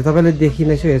त्यही त तपाईँले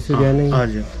देखिन यसो हेर्छु बिहानै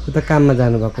हजुर उता काममा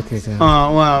जानुभएको थिएछ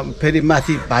उहाँ फेरि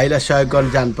माथि भाइलाई सहयोग गर्न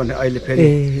जानुपर्ने अहिले फेरि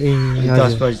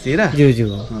 10 बजीतिर ज्यू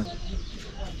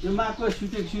यो माको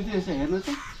सुतेको छ हेर्नु त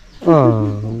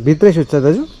भित्रै सुत्छ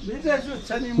दाजु भित्रै सुत्छ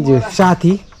नि ज्यू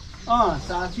साथी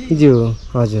साथी ज्यू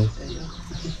हजुर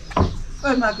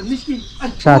ओइ माको निस्कि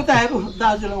साथी उता हेर्नु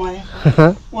दाजुले उहाँ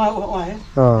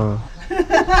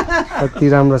कति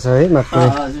राम्रो छ है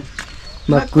हजुर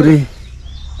माकुरी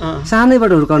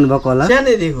सानैबाट हुर्काउनु भएको होला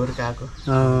सानैदेखि हुर्काएको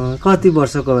कति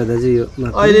वर्षको भयो दाजु यो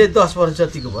अहिले 10 वर्ष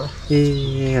जतिको भयो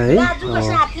है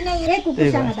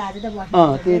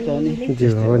त्यही त नि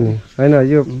हो नि होइन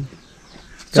यो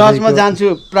चर्चमा जान्छु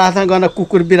प्रार्थना गर्न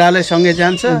कुकुर बिरालै सँगै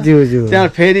जान्छ त्यहाँ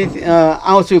फेरि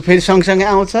आउँछु फेरि सँगसँगै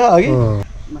आउँछ अघि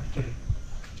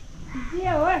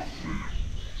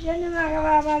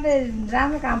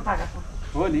राम्रो काम पाएको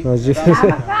हो नि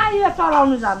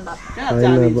चलाउनु जान्दा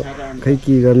खै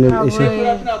के गर्नु यसो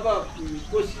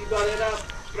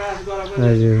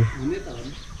हजुर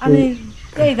अनि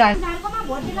त्यही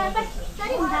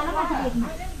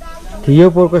थियो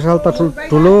पोहोरको साल त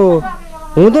ठुलो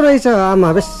हुँदो रहेछ आमा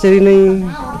बेसरी नै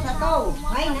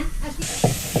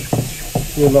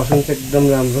यो लसुन चाहिँ एकदम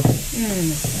राम्रो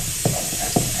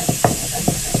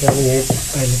अहिले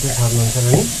चाहिँ छाड्नुहुन्छ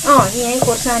नि यहीँ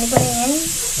खोर्सानी पनि यहीँ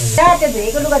त्यो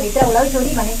धोएको लुगा भित्र होला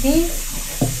छोडी भनेको थिएँ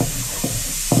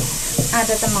आज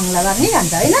त मङ्गलबार नै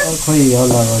जान्छ होइन खोइ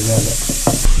होला हजुर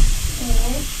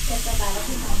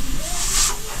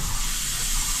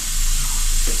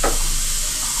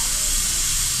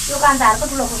दोकानदारको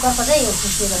ठुलो कुकरको चाहिँ यो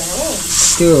खुसी गरेर है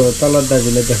त्यो तल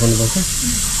दाजुलाई देखाउनुपर्छ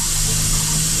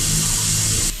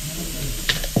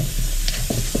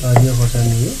यो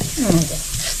खोर्सानी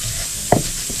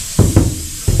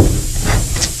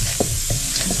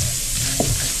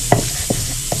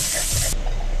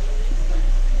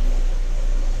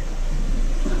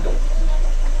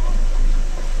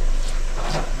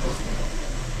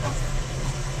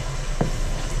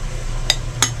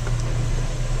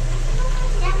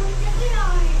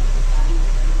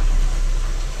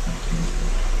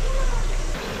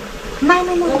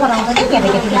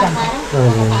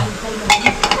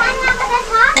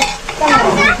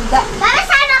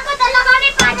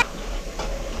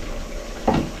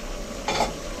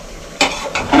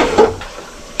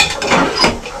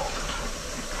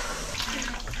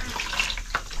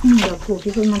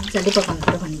कोपीको मजाले पकाउनु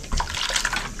पर्यो भने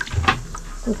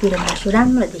कोपी र मासु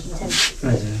राम्रो देखिन्छ नि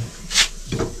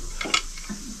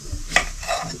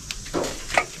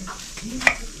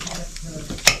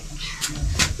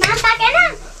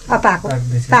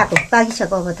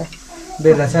पाकिसक्यो अब त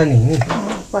बेला छ नि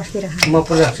पस्तिर म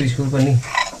पनि राख्छु स्कुल पनि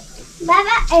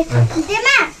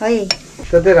है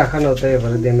त्यतै राख न उतै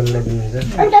भएर देमललाई दिनुहुन्छ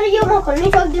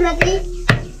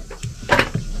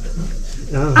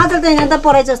आज त यहाँ त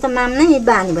पढाइ जस्तो माम नै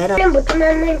बानी भएर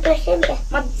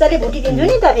मजाले भुटिदिन्छु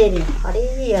नि त फेरि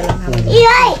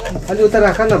अलि उता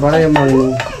राख न भरे मल्नु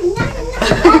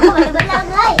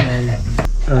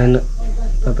होइन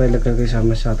तपाईँले कोही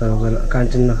समस्या त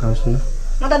क्यान्टिन नखाओस् न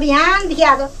म त बिहानदेखि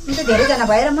आज म त धेरैजना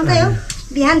भएर म त यो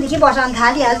बिहानदेखि बसान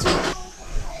थालिहाल्छु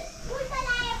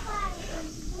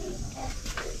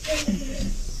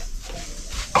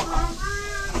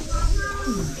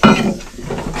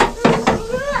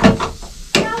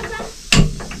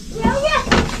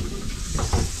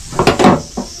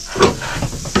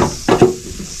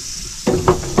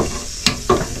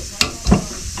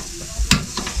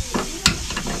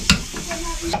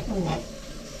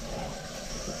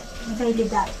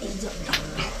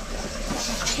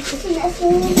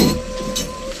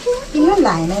किन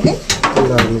लाएन ले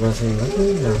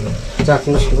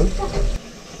चाख्नुहोस् न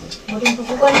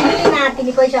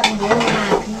नातिनी पैसाको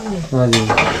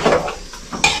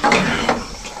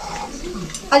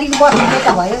अलिक बस्नु त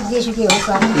भयो जेसुकै होस्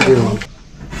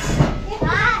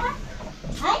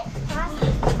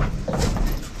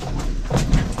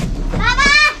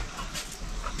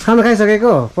खाना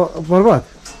खाइसकेको पर्वत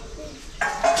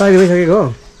तयारी भइसकेको हो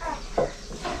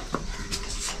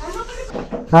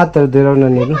हातहरू धोएर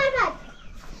नानीहरू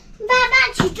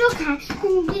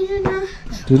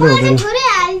ढिलो हुँदैन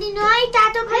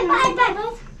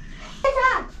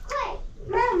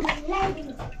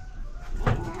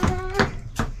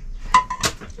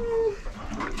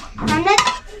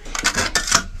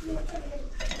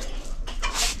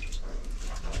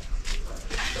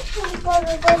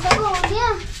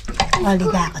अलि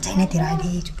गएको छैन त्यो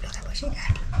अहिले चुप्लो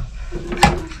बसेको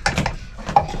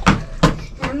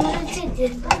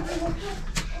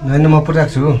होइन म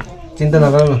पुऱ्याएको छु चिन्ता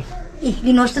नगर न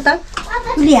लिनुहोस् त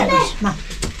लिइहाल्नुहोस्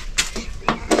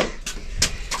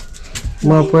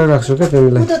म पुऱ्याइरहेको छु क्या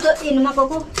तिमीलाई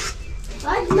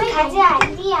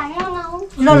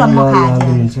ल ल म खान्छु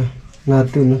हुन्छ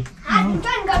नाच्नु न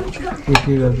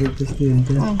के गर्दै त्यस्तै हुन्छ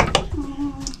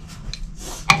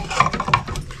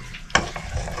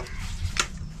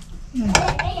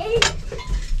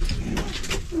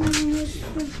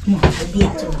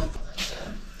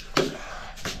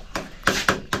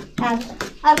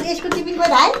अब यसको टिफिन को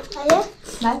भाइ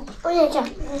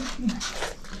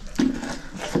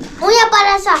उया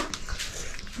पराछ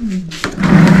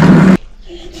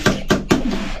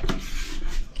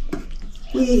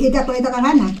यताको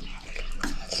खा न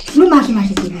म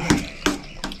मासु तिमी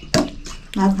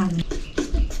भात खानु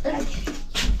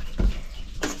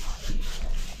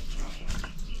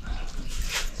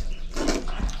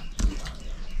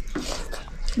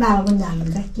बाबा पनि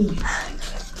जानुहुन्छ कि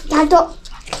तातो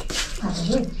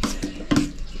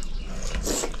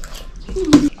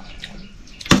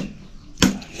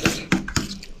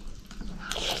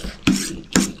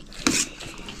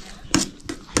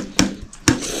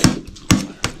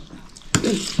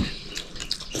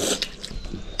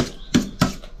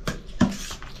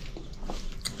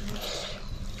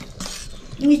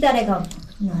बिस्तारै खाऊ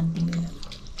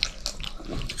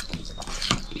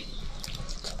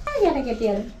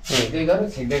केटीहरू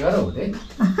छिक्दै गर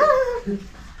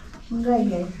हुँदै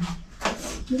गए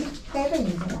त्यही त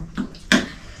हिँड्छ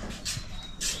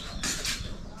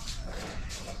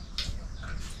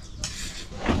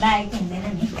लागेको हुँदैन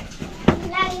नि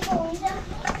लागेको हुन्छ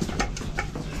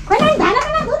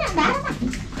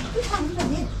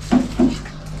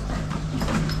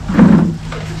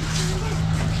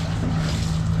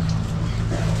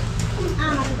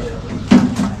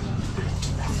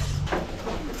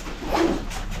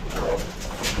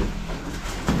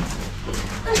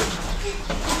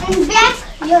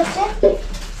ब्याग यो चाहिँ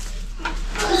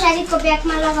पछाडिको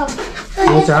ब्यागमा लगाऊ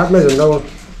हुन्छ हातमा झुन्डाऊ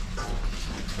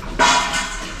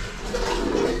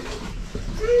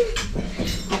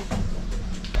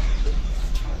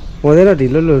हुँदैन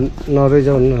ढिलो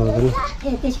नरहिजाउ न हुँदैन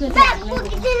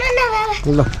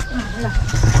ल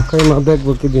खै म ब्याग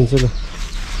बोकिदिन्छु ल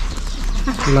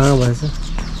लामो भएछ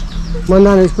म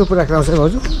नानी स्कुल पुऱ्याएको आउँछ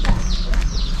भाउजू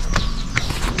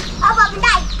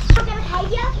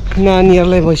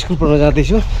नानीहरूलाई म स्कुल पढ्न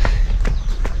जाँदैछु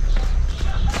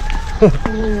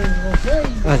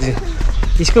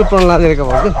हजुर स्कुल पढ्न लागेको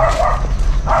भाउजू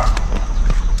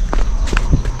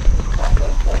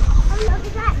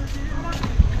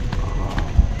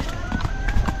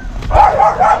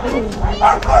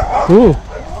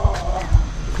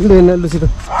लिएन लुसी त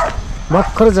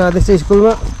भर्खर जाँदैछ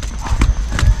स्कुलमा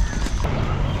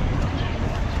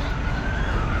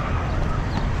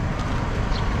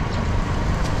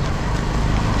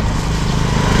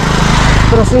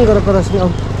क्रसिङ गर क्रसिङ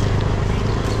आऊ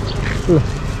ल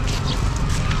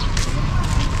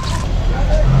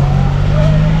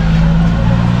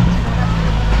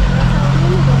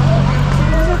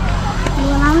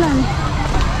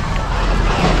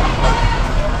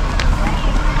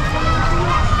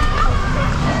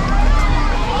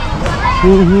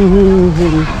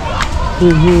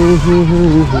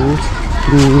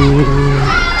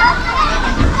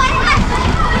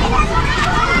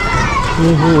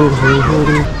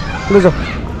ल जाऊ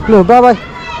ल बाई बाई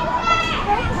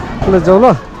ल जाऊ ल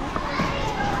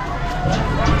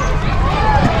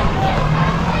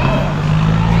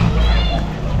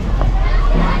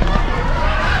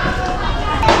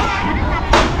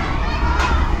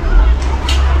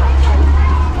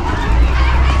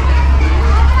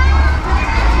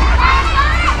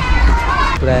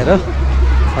पुऱ्याएर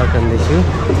फर्कँदैछु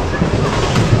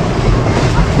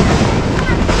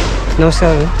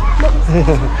नमस्कार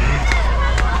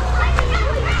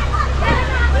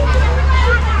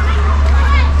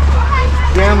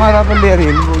क्यामेरा पनि लिएर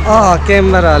हिँड्नु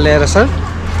क्यामेरा ल्याएर सर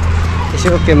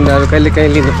यसो क्यामेराहरू कहिले काहीँ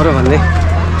लिनु पर्यो भन्ने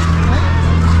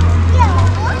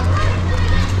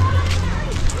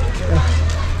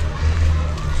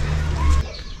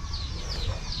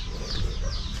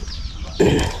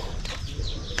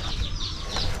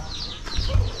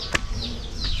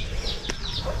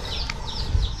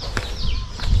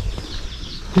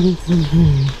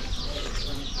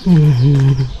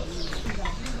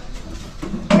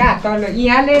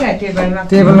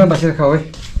टेबलमा बसेर खाऊ है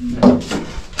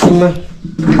टिममा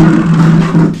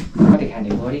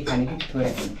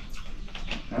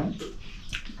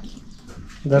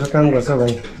दर काम गर्छ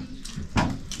भाइ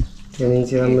ट्रेनिङ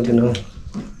चाहिँ राम्रो दिनु हो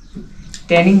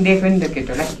ट्रेनिङ दिएको नि त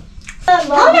केटोलाई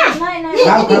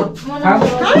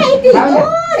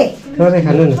थोरै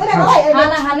खानु न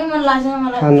खानु मन लाग्छ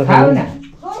मलाई खानु खाऊ न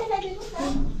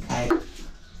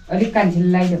अलिक कान्छीले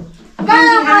लगाइदेऊ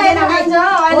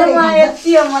अहिले म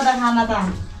यति हो म त खाना त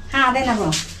खाँदैन म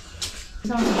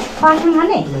पङ्खाङ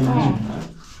खाने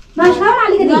मासु खाऊ न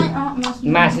अलिकति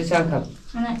मासु छ खाऊ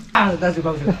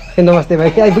नमस्ते भाइ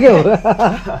आइपुग्यो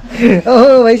ओहो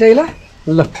भाइ सही ल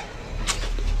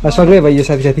सँगै भइयो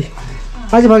साथी साथी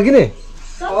आज फर्किने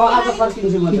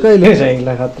कहिले ल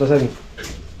खतरा छ नि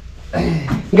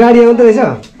गाडी आउँदो रहेछ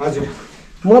हजुर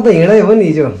म त हिँडै हो नि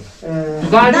हिजो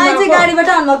गाडीबाट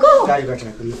आउनुभएको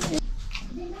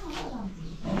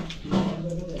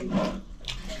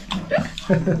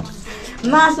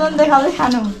मासु पनि देखाउँदै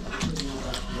खानु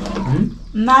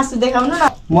मासु देखाउनु न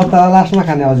म त लास्टमा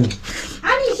खाने हजुर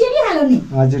अनि सिडी हाल्नु नि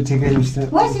हजुर ठिकै मिस्टर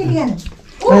हो सिडी हाल्नु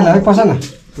ल है पस न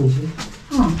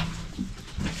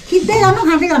खिच्दै गर्नु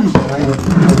खाँदै गर्नु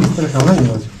बिस्तारै खाउँ नि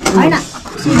हजुर होइन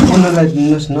उनीहरूलाई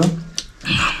दिनुहोस् न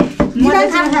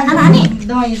खाना खाने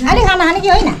अहिले खाना खाने कि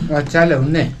होइन अचारले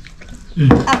हुने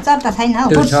अचार त छैन हौ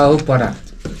त्यो छ हौ पर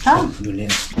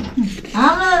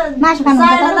मासु खानु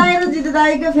साइला दाइ र जितु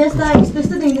दाइको फेस त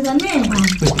त्यस्तो देखिन्छ नि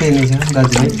उस्तै नै छ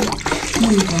दाजुभाइ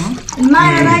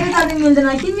माया दाइको साथी मिल्दैन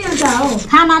के मिल्छ हौ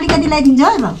खाना अलिकति ल्याइदिन्छ है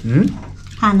ल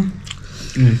खाना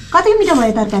कति मिठो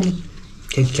भयो तरकारी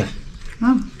ठिक छ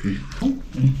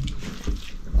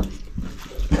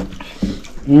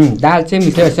दाल चाहिँ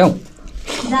मिठो रहेछ हौ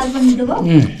दाल पनि मिठो भयो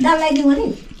दाल ल्याइदिउँ नि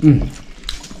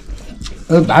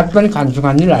भात पनि खान्छु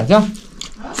लाग्छ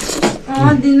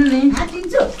दिनु नि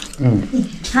दिन्छु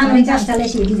खानु चास्टाले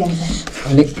सिडी जान्छ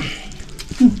अलिक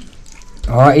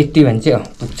यति भने चाहिँ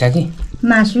पुग्छ कि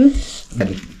मासु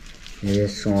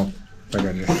यसो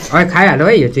अहिले खाइहाल्यो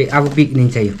है यो चाहिँ अब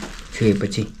बिग्रिन्छ यो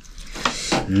छुएपछि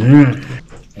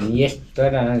यस्तो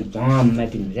जम्मा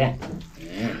दिन्छ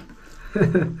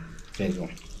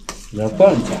पो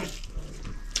हुन्छ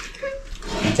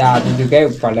जादु दुकै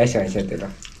पढाइसकेको छ त्यो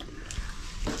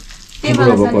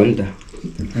बुढो भएको हो नि त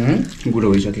बुढो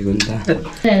भइसकेको नि त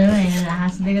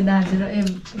हाँसिदिएको दाजु र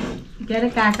के अरे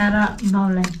काका र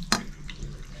बाउलाई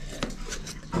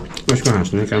कसको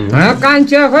हाँस्ने काम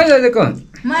कान्छ खोइ दाजुको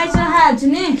म यसो खाइहाल्छु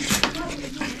नि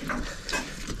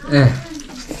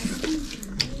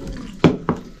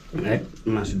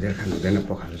मासु धेरै खानु हुँदैन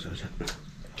पखालो छ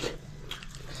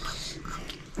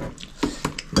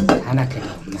खाना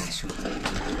खाएको मासु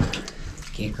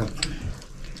के खाएको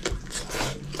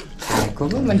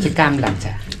पो मान्छे काम लाग्छ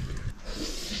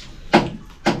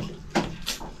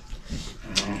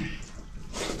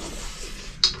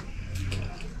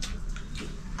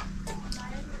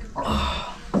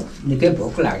निकै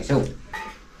भोक लागेछ हौ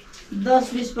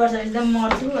 10-20 वर्ष एकदम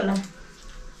मर्छु होला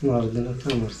मर्दैन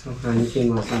कहाँ मर्छ हामी के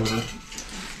मर्छ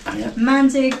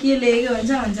मान्छे के लिएको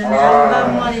हुन्छ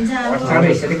मरिन्छ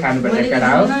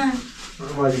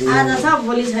आज छ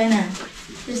भोलि छैन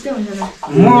त्यस्तै हुन्छ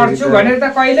मर्छु भनेर त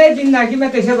कहिल्यै जिन्दगीमा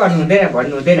त्यसो गर्नु हुँदैन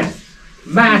भन्नु हुँदैन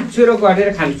बाँच्छु र गरेर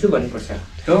खान्छु भन्नुपर्छ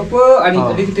टोपो अनि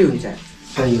अलिकति हुन्छ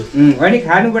अनि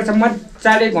खानुपर्छ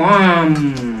मजाले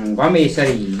घम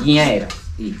यसरी यहाँ हेर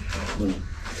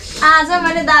आज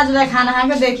मैले दाजुलाई खाना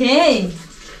खाएको देखेँ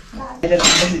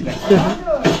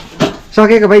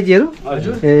सकेको भाइजीहरू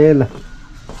ए ल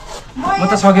म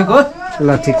त सकेको ल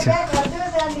ठिक छ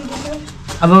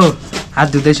अब हात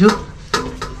धुँदैछु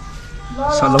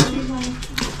सलौ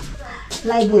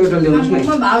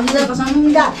भाउजूलाई बसाउनु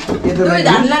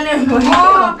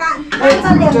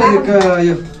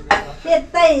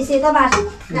त्यतै सेतो बासु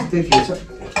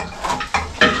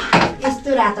यस्तो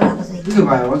रातो रातो छ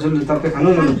हजुरले तपाईँ खानु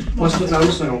न पस्नु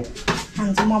जानुहोस् न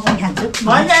खान्छु म पनि खान्छु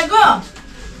भइसक्यो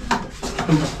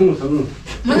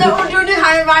मैले उठी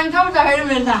खाने बानी छ उठ्दाखेरि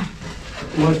मेरो त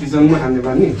म किचनमा खाने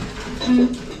बानी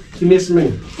कि मेसमै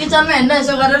किचनमा हेर्नु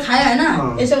यसो गरेर खायो होइन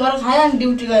यसो गरेर खायो अनि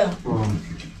ड्युटी गयो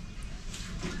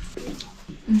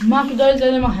मासु जहिले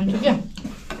जहिले म खान्छु क्या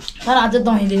तर आज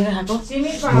दही दिएर खाएको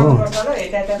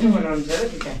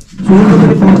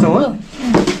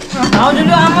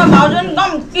भाउजूले आमा भाउजू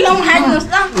एकदम किलो खाइदिनुहोस्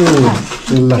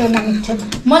ल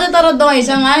म चाहिँ तर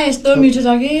दहीसँग यस्तो मिठो छ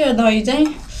कि दही चाहिँ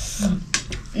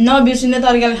नबिर्सिने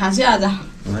तरिकाले खान्छु आज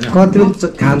कति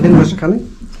खाँदैन रहेछ खाने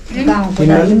गाउँको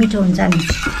दही मिठो हुन्छ नि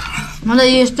म त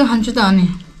यस्तो खान्छु त अनि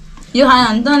यो खायो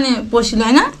भने त अनि पोसिलो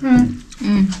होइन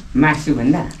मासु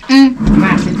भन्दा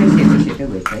मासु चाहिँ सेतो सेतो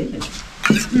भएछ है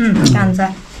कान्छ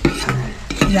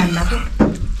जान्दाको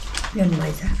ल्याउनु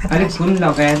भएछ अलिक फुल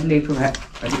लगाएर लिएको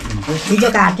हिजो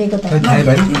काटेको त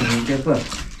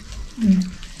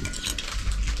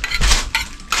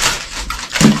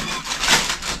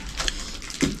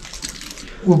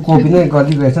ऊ कोपी नै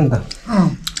गली गएछ नि त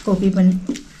कोपी पनि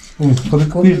कोपी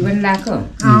पनि लाएको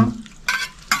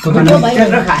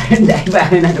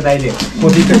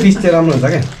कोपीको पिस चाहिँ राम्रो हुन्छ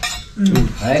क्या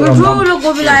ठुलो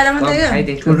कोपी लाएर मात्रै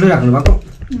क्या ठुलो राख्नु भएको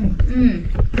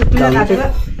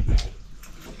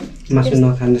मासु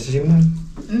नखाने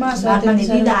मासुहरू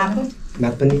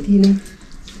भात पनि दिएन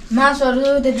मासुहरू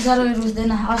त्यति साह्रो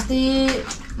रुच्दैन अस्ति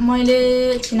मैले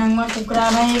छिनाङमा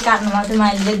कुखुरामै काट्नु भएको थियो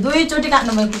माइलीले 2 चोटि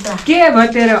काट्नु भयो कुखुरा के भयो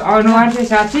तेरो अनुहार चाहिँ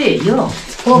साँच्ची यो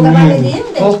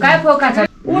फोका छ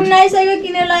 1900 को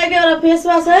किनेर लगेको एउटा फेस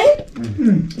वास है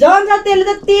झन् त्यसले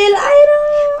त तेल आएर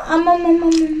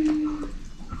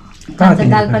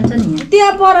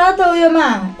त्यहाँ पर त उयोमा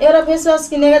एउटा फेस वास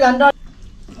किनेको झन्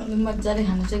मजाले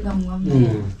खानु चाहिँ गम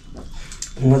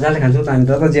मजाले खान्छौ त हामी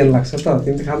त जेल लाग्छ त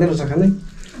तिमी त खाँदै रहेछ खाँदै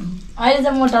अहिले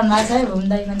चाहिँ मोटाउनु लाग्छ है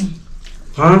घुम्दै पनि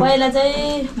पहिला चाहिँ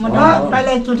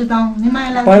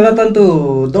पहिला त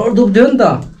दौड दुख्थ्यो नि त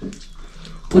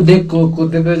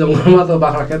कुदेकै जङ्गलमा त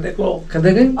बाख्रा खेदेकै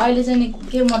अहिले चाहिँ नि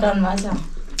के मोटाउनु भएको छ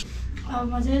अब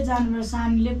म चाहिँ जानुपर्छ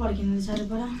सानीले पर्खिनु छ अरे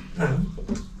पर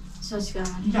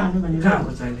सस्कामा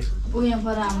ऊ यहाँ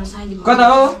पर हाम्रो सानी कता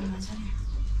हो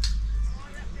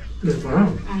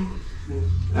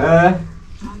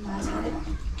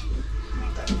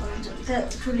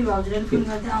ठुली भाउजूले फोन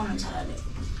गर्दै आउनुहुन्छ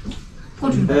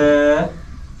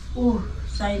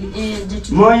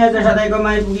म यहाँ चाहिँ सधैँकोमा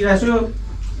आइपुगिरहेको छु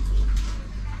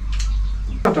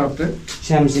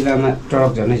श्यामशिलामा ट्रक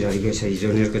झनै झरेको छ हिजो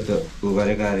उनीहरूको त उ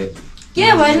गरेको अरे के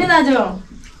भयो नि दाजु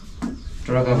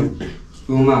ट्रक अब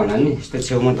उमा होला नि यस्तो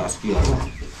छेउमा धस्कियो होला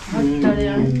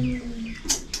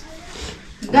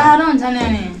गाह्रो हुन्छ नि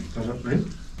अनि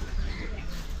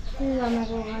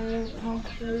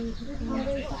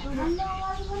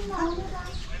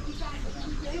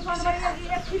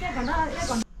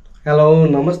हेलो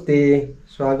नमस्ते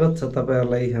स्वागत छ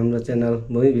तपाईहरुलाई हाम्रो च्यानल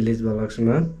भूमि भिलेज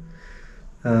ब्लग्समा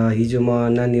हिजो म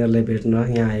नानीहरुलाई भेट्न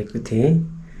यहाँ आएको थिएँ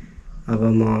अब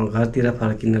म घरतिर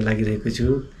फर्किन लागिरहेको छु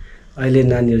अहिले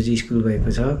नानीहरु चाहिँ स्कुल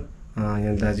गएको छ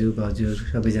यहाँ दाजु हजुर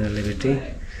सबैजनालाई भेटेँ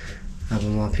अब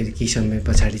म फेरि केही समय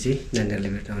पछाडि चाहिँ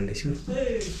नानीहरुलाई भेट्न आउने छु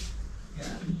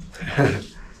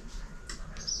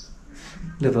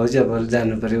ल भाउजू अब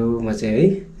जानु पर्यो म चाहिँ है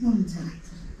हुन्छ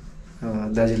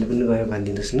दाजुले पनि गयो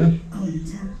भनिदिनुस् न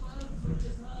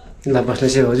ल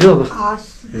बस्नुहोस् है भाउजू अब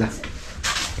ल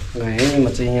गएँ म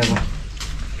चाहिँ यहाँ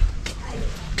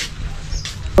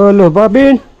हेलो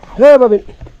बबिन ए बबिन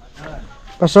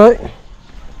बस है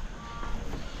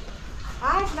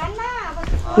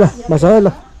ल बस है ल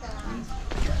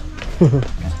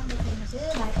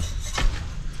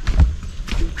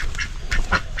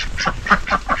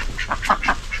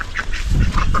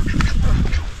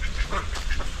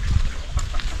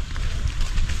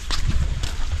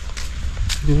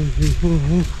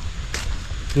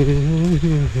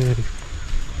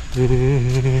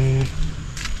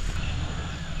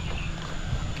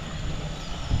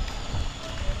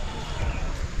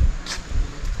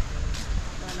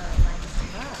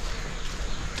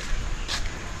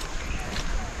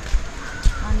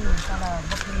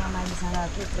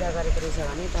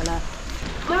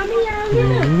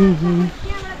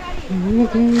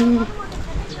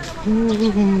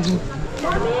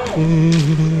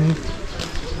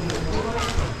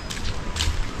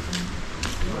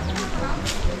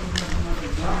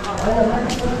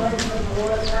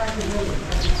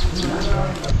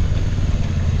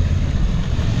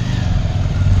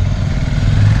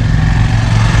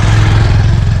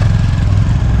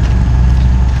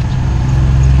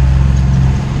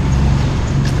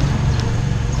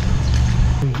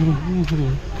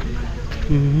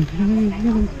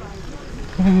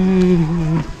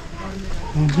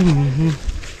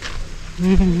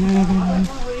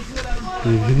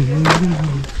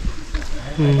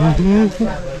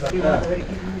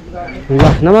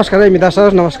नमस्कार है मिता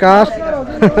सर नमस्कार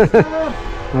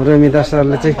हाम्रो मिता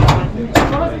सरले चाहिँ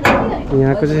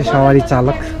यहाँको चाहिँ सवारी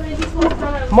चालक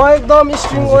म एकदम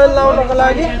स्ट्रिङ ओइल लाउनको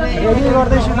लागि रेडी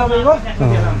गर्दैछु तपाईको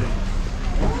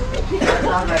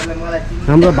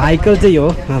हाम्रो भाइकल चाहिँ हो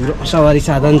हाम्रो सवारी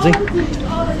साधन चाहिँ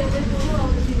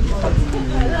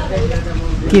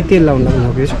के तेल लाउनु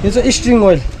लाग्नु यो चाहिँ string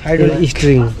oil hydraulic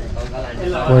string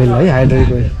oil है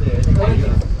हाइड्रोलिक ओइल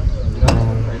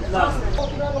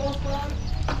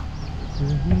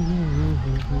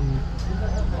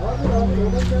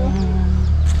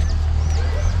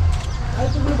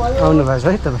आउनु भएको छ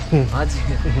है तपाईँ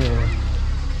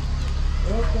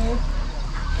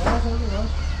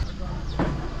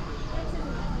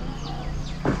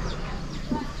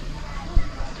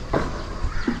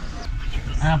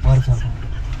पर्छ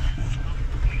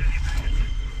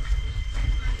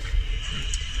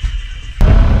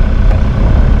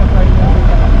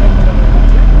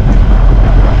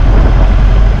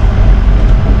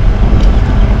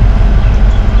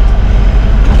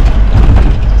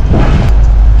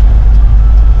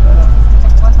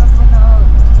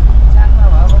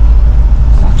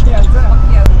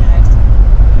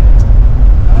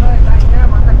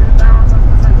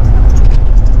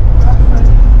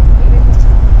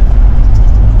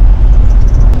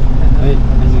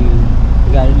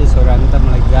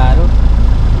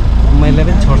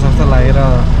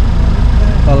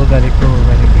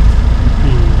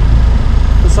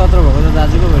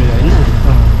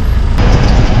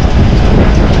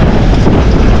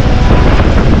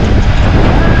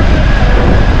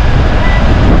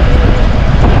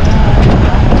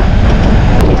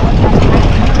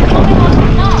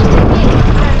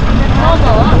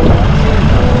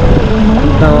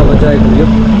इन्जोय गरियो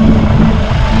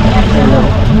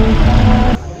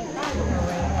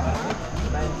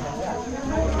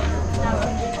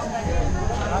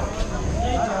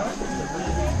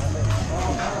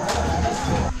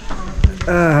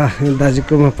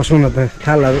दाजुकोमा पसाउन त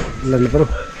थालहरू लानु पर्यो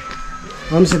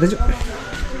आउनुहोस् दाजु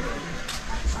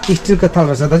स्टिलको थाल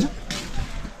रहेछ दाजु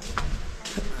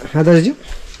दाजुज्यू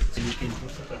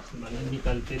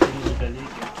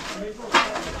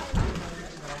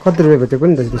कति रुपियाँ त्यो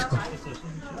पनि दाजु त्यसको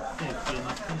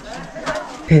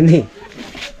नि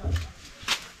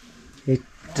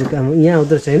यहाँ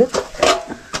आउँदो रहेछ होइन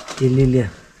ए लिलिया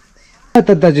त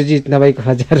दाजुजी तपाईँको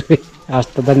 1000 रुपियाँ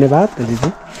हस् त धन्यवाद दाजुजी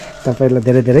तपाईँलाई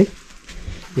धेरै धेरै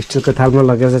स्टिलको थालमा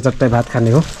लगेर चाहिँ चट्टै भात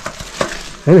खाने हो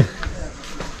होइन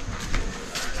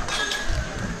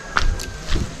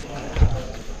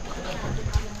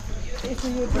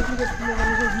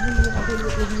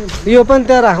यो पनि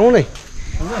त्यहाँ राखौँ नै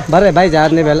भरे भाइ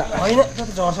झार्ने बेला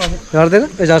झर्दैन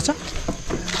ए झर्छ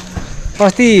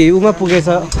अस्ति उमा पुगेछ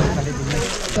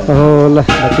हो ल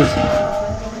भतिज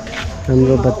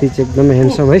हाम्रो भतिज एकदमै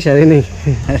ह्यान्डसम है साह्रै नै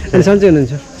अनि सन्चै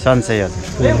हुनुहुन्छ सन्चै हजुर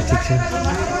ठिक छ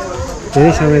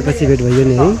धेरै समयपछि भेट भयो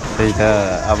नि है त्यही त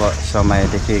अब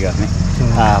समयले के गर्ने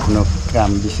आफ्नो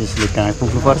काम विशेषले कहाँ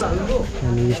पुग्नुपर्छ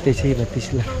अनि यस्तै छ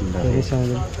भतिजलाई धेरै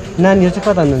समय नानीहरू चाहिँ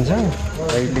कता हुनुहुन्छ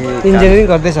अहिले इन्जिनियरिङ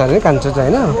गर्दैछ अरे कान्छो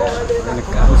चाहिँ होइन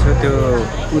कान्छो त्यो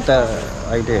उता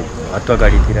अहिले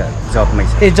हट्टगाडीतिर जबमै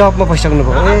छ ए जबमा पसिसक्नु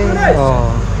भयो ए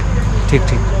ठिक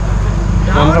ठिक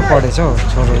राम्रो पढेछ हौ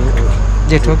छोरो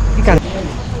जेठो कि कान्छो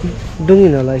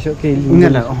डुङ्गिन होला यसो केही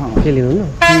लिनु न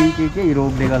के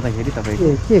रोगले गर्दाखेरि तपाईँको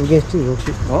के ग्यास्ट्रिक रोग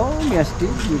हो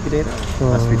ग्यास्ट्रिक बिग्रेर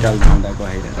हस्पिटल जाँदा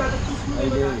गएर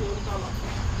अहिले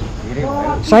धेरै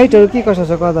साइटहरू के कसो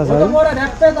छ कता छ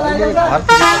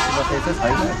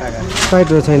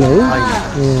साइटहरू छैन है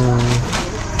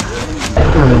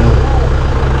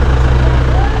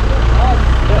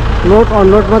लोड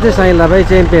अनलोडमा चाहिँ साइला भाइ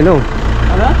च्याम्पियन हौ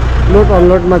लोड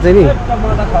अनलोडमा चाहिँ नि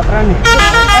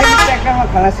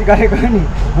खलासी गरेको नि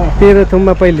 13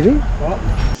 थुममा पहिले नि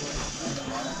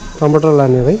टमाटर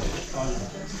लाने भाइ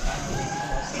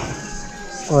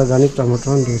अर्ग्यानिक टमाटर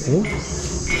पनि दिएको है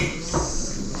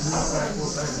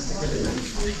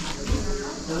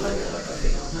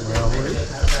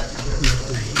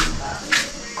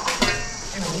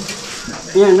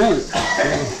यहाँ नै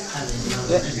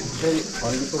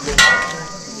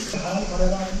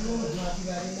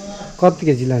कति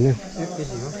केजी लाने 1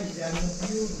 केजी हो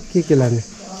के लाने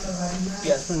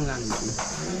प्याज पनि लानु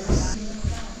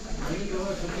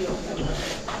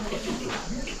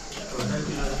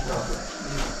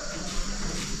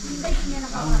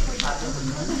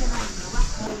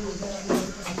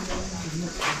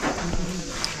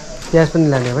प्याज पनि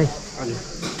लाने भाइ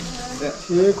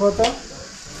हजुर हो त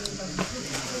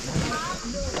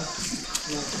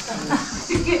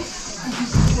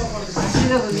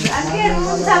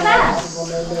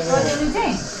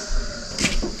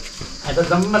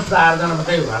जम्मा 4 जना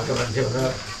मात्रै घरको मान्छे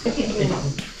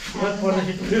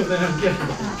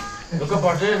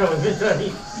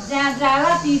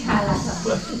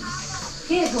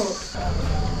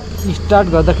स्टार्ट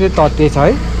गर्दाखेरि तत्ते छ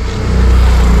है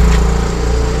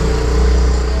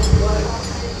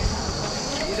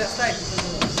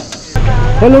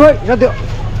हेलो भाइ सत्य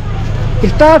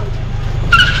स्टार्ट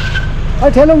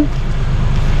ठेलौँ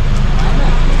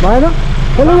भएन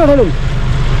ठेलौँ न ठेलौँ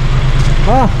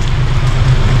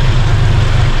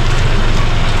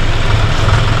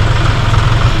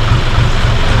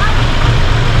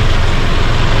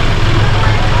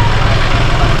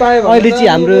अहिले चाहिँ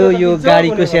हाम्रो यो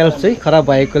गाडीको सेल्फ चाहिँ खराब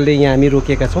भएकोले यहाँ हामी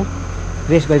रोकेका छौँ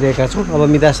रेस्ट गरिरहेका छौँ अब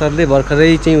मिदा सरले भर्खरै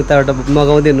चाहिँ उताबाट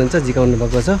मगाउँदै हुनुहुन्छ झिकाउनु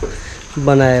भएको छ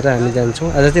बनाएर हामी जान्छौँ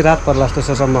आज चाहिँ रात पर्ला जस्तो छ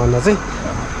सम्भावना चाहिँ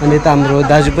अनि यता हाम्रो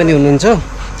दाजु पनि हुनुहुन्छ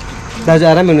दाजु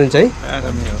आरामै हुनुहुन्छ है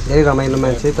धेरै रमाइलो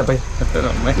मान्छे तपाईँ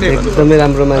एकदमै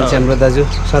राम्रो मान्छे हाम्रो दाजु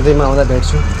सधैँमा आउँदा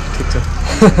भेट्छु ठिक छ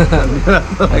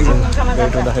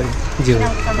ज्यू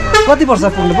कति वर्ष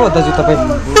पुग्नुभयो दाजु तपाईँ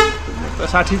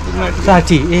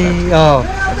 60 ए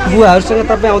बुवाहरूसँग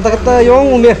तपाईँ आउँदाखेरि त यङ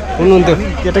उमेर हुनुहुन्थ्यो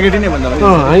केटाकेटी नै भन्दा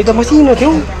हामी त मसिनो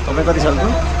थियौँ तपाईँ कति सालको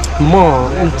म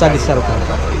 39 सालको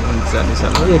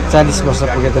 41 वर्ष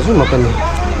पुगेको छु म पनि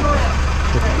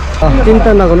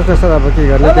चिन्ता नगर्नुहोस् न सर अब के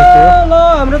गर्ने त्यस्तै हो ल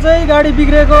हाम्रो चाहिँ गाडी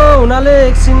बिग्रेको हुनाले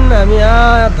एकछिन हामी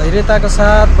यहाँ धैर्यताको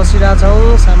साथ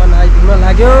बसिरहेछौँ सामान आइपुग्न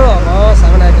लाग्यो अब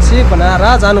सामान आएपछि बनाएर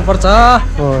जानुपर्छ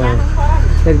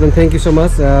एकदम thank you so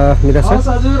much Mira sir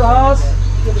हजुर हस्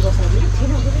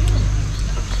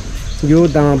यो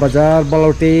दामा बजार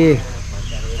बलौटे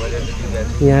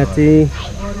यहाँ चाहिँ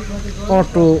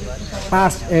अटो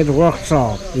पार्ट्स एन्ड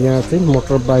वर्कसप। यहाँ चाहिँ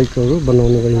मोटर बाइकहरू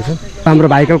बनाउने गरिन्छ। हाम्रो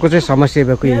भाइकलको चाहिँ समस्या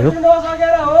भएको यही हो।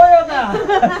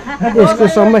 यसको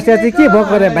समस्या चाहिँ के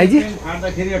भएको रे भाइजी?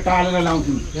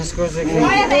 यसको चाहिँ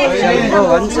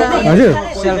हजुर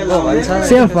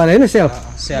सेल्फ भने होइन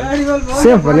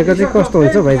सेल्फ भनेको चाहिँ कस्तो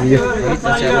हुन्छ भाइजी? यो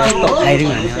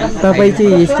तपाईँ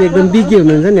चाहिँ यसको एकदम विज्ञ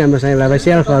हुनुहुन्छ नि हाम्रो साइला भाइ,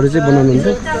 सेल्फहरू चाहिँ बनाउनुहुन्छ।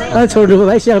 छोड्नु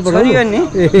भाइ सेल्फ बनाउनु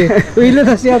उहिले त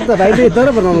सेल्फ त भाइले तर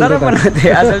बनाउनु ल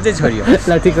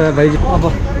ठिक छ भाइजी। अब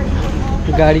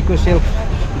गाडीको सेल्फ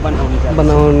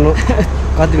बनाउनु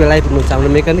कति बेला आइपुग्नुहुन्छ हाम्रो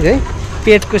मेकानिक है?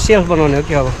 पेटको सेल्फ बनाउने हो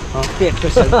कि अब? पेटको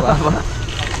सेल्फ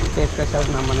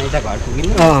नबनाइ त घर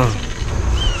पुगिनु।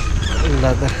 ल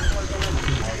त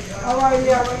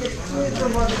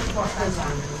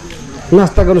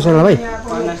नास्ता गर्नु सक्ला भाइ?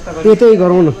 यतै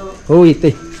गरौँ न। हो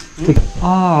यतै ठिक।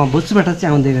 भुजबाट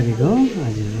चाहिँ आउँदै गरेको हो।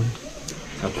 हजुर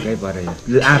सबै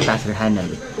पऱ्यो आँटासले खाएन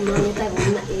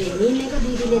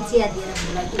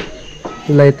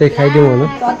ल यतै खाइदिउँ भन।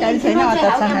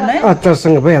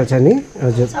 अचारसँग भइहाल्छ नि।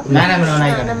 हजुर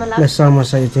ल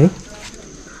समोसा चाहिँ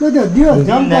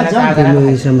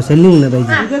समोसा लिउँ न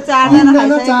भाइजी।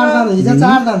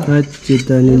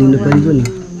 चित्तनी लिनु परेको नि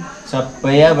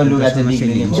सबै अब लुगा चाहिँ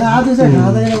बिग्रिने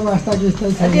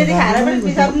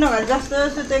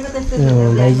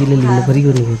भाइजीले लिनु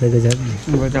परेको नि गजब।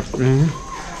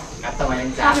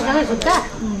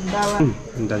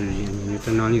 यो त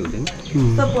नली हुँदैन।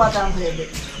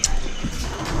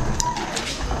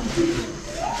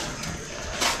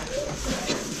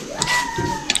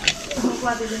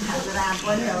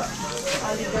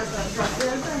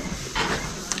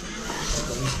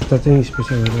 त चाहिँ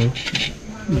स्पेसल हो।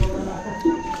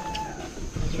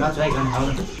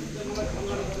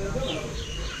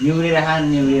 निउरेर खान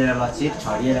निउरेर बस्छ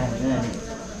छरिएर खान्छ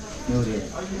निउरेर।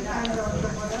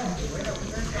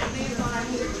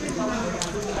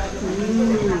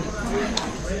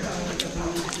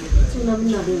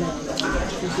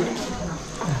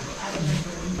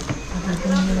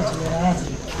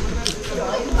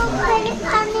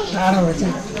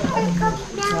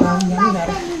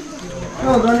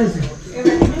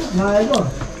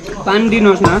 पानी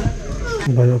दिनुहोस् न।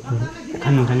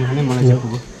 खानु खाने मलाई चाहिँ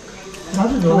पुग्यो।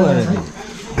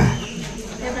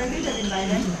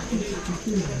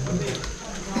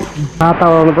 छाता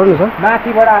आउनु पर्ने छ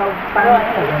माथिबाट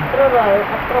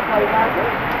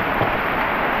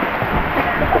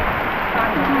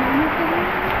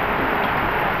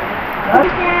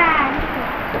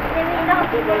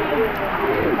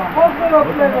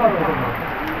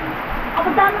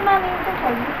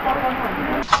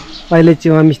अहिले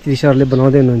चिवा मिस्त्री सरले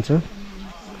बनाउँदै हुनुहुन्छ।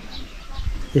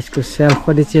 यसको सेल्फ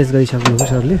पनि चेन्ज गरिसक्नुभयो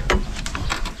सरले।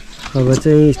 अब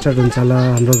चाहिँ स्टार्ट हुन्छ होला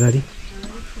हाम्रो गाडी।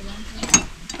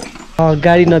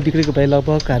 गाडी नबिग्रेको भए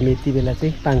लगभग हामी यति बेला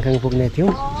चाहिँ पाङखाङ पुग्ने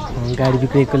थियौँ। गाडी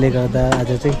बिग्रेकोले गर्दा आज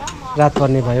चाहिँ रात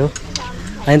पर्ने भयो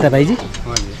होइन त भाइजी?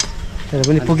 तर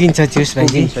पनि पुगिन्छ चियोस्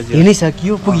भाइजी।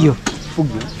 हिँडिसक्यो पुग्यो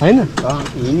होइन?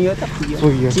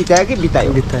 पुग्यो चितायो कि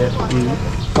बितायो? बितायो।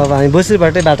 अब हामी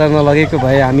बोसुरबाटै बाटो नलगेको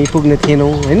भए हामी पुग्ने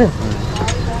थिएनौँ होइन?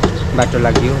 बाटो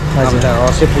लाग्यो। हजुर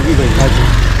अवश्य पुगिगयो। हजुर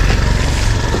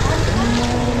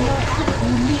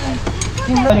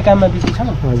अहिले काममा बिजी छ।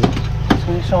 हजुर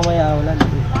समय आउला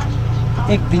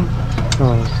एक दिन।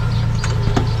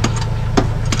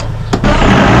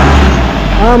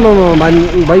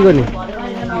 भइगयो नि।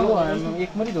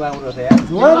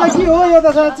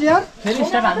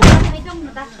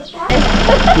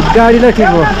 गाडीलाई ठिक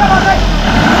हो।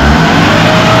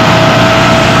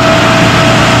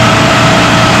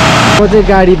 म चाहिँ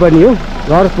गाडी बनियो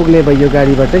घर पुग्ने भयो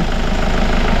गाडीबाटै।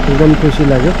 एकदम खुसी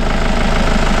लाग्यो।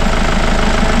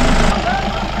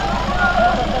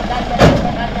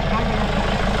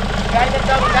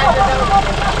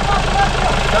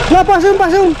 ल पसौँ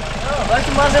पसौँ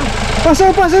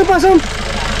पसौँ पसौँ पसौँ।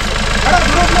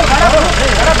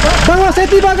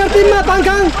 सेती बगर तिनमा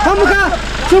पाङखाङ खम्खा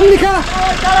सुम्निखा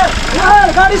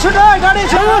गाडी छुट्यो गाडी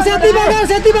छुट्यो। सेती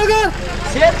बगर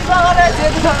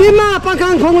तिनमा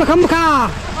पाङखाङ खम्खा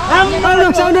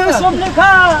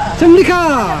सुम्निखा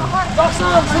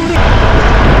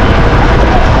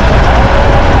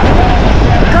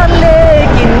कसले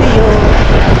किनियो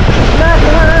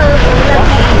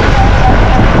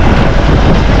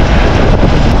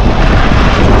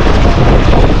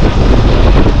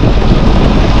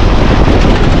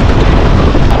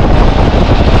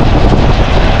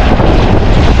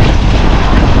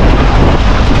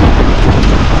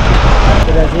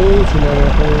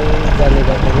जाने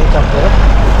गर्दैन चक्कर।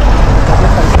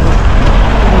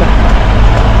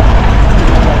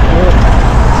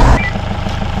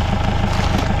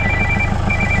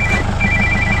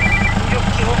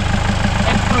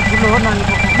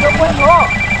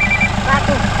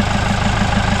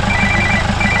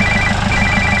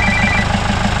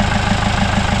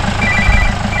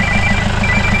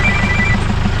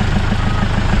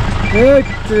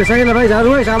 साइकल भाइ झारु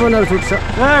है सामानहरु छुट्छ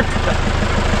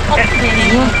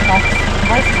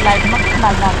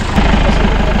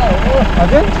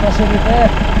हजुर 10 रुपैयाँ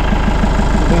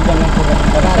दुईजनाको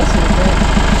 1200 रुपैयाँ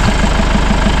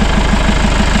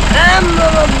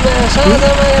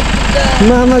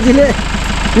मामाजीले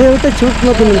एउटै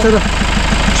छुटमा दिनुहुन्छ र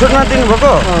छुटमा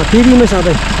दिनुभएको टिभीमा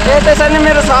सधैँ ए त्यसै नि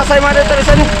मेरो 600 मारे त रहेछ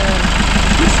नि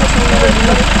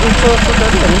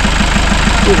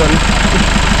के गर्नु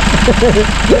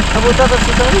अब उता त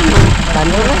छुट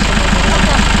भन्नु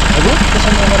हजुर त्यसो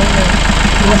नगरौँ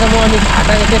न म अनि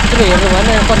घाटा त्यत्रो हेर्नु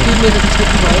भने कति मेरो छुट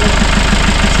भयो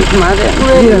छुटमा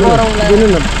दिनु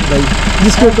न भाइ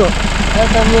डिस्काउन्टको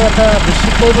एउटा म त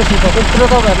ढुक्कै बसेको त्यत्रो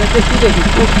तपाईँहरूले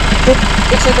देखिदेखि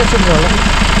 100 त छुट होला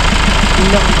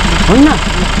हुन्न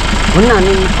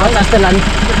हामी 50 त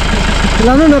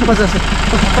लानु न 50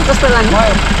 त लानु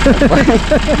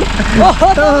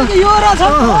यो रहेछ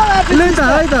ले त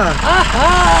है त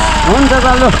हुन्छ त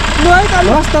ल है त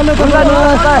हस् त ल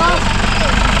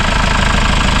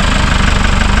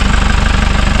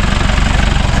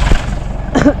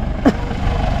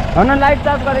हन लाइट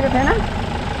चार्ज गरेको थिएन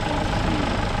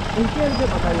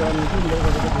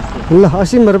ल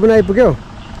असिमहरु पनि आइपुग्यो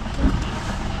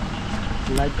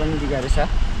लाइट पनि बिगारेछ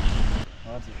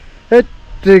ए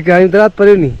गाडी त रात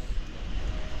पर्यो नि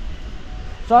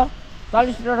सर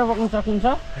 40 लिटर बोक्न सकिन्छ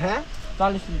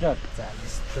 40 लिटर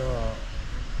 40 त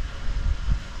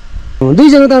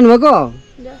दुईजना त आउनुभएको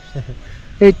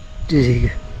ए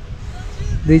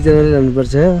दुईजनाले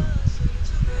जानुपर्छ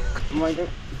मैले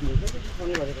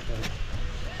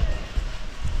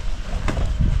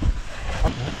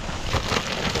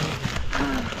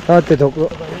त्यो धोको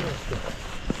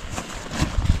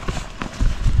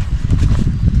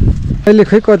अहिले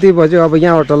खै कति बज्यो अब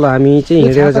यहाँबाट ल हामी चाहिँ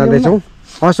हिँडेर जाँदैछौँ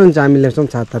हस् हुन्छ हामी ल्याउँछौँ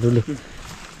छाताहरू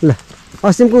ल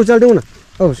असिमको उचालिदेऊ न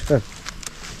हवस् धेर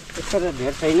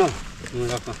छैन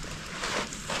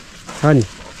छ नि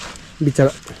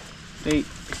बिचरा त्यही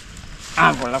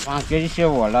आँप होला 5 केजी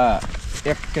सेउ होला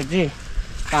 1 केजी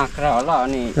काँक्रा होला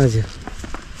अनि हजुर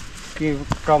के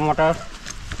टमाटर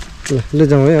ल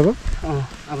जाउँ है अब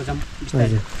जाउँ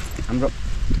हजुर हाम्रो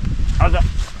अझ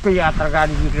यात्रा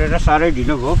गाडी बिग्रेर साह्रै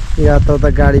ढिलो भयो यात्रा त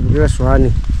गाडी बिग्रेर सुहा नि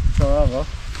भयो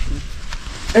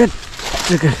ए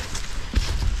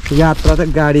यात्रा त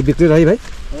गाडी बिग्रेर है भाइ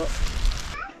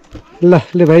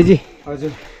ल भाइजी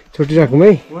हजुर छुट्टी राखौँ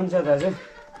है हुन्छ दाजु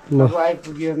अब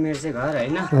आइपुग्यो मेरो चाहिँ घर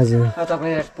होइन हजुर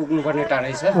तपाईँ पुग्नुपर्ने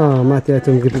टाढै छ माथि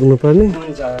आइचुम्की पुग्नु पर्ने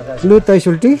हुन्छ लु तै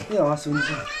सुल्टी हस् हुन्छ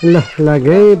ल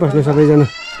लाग्यो है बस्नु सबैजना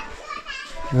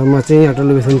म चाहिँ अटल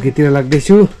बेसनकीतिर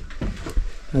लाग्दैछु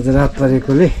आज रात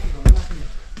परेकोले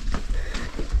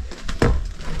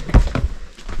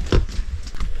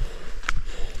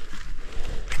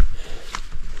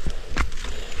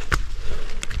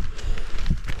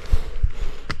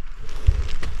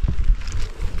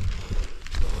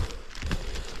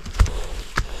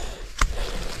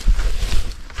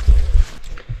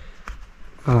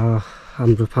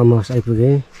हाम्रो फार्म हाउस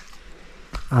आइपुगेँ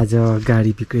आज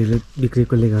गाडी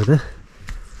बिग्रेकोले गर्दा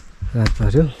रात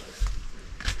पर्यो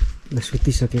ल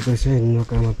सुतिसकेको छ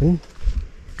नौकामा पनि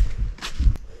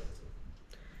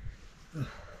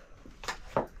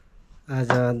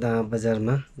आज दामा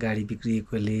बजारमा गाडी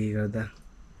बिग्रिएकोले गर्दा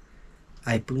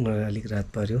आइपुग्न अलिक रात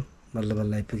पर्यो बल्ल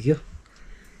बल्ल आइपुग्यो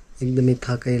एकदमै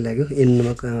थकाइ लाग्यो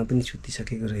नौकामा पनि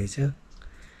सुतिसकेको रहेछ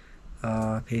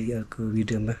फेरि अर्को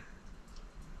भिडियोमा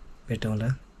भेटौँला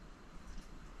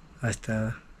हस् त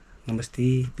नमस्ते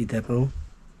बिदा पाऊँ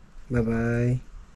बाई बाई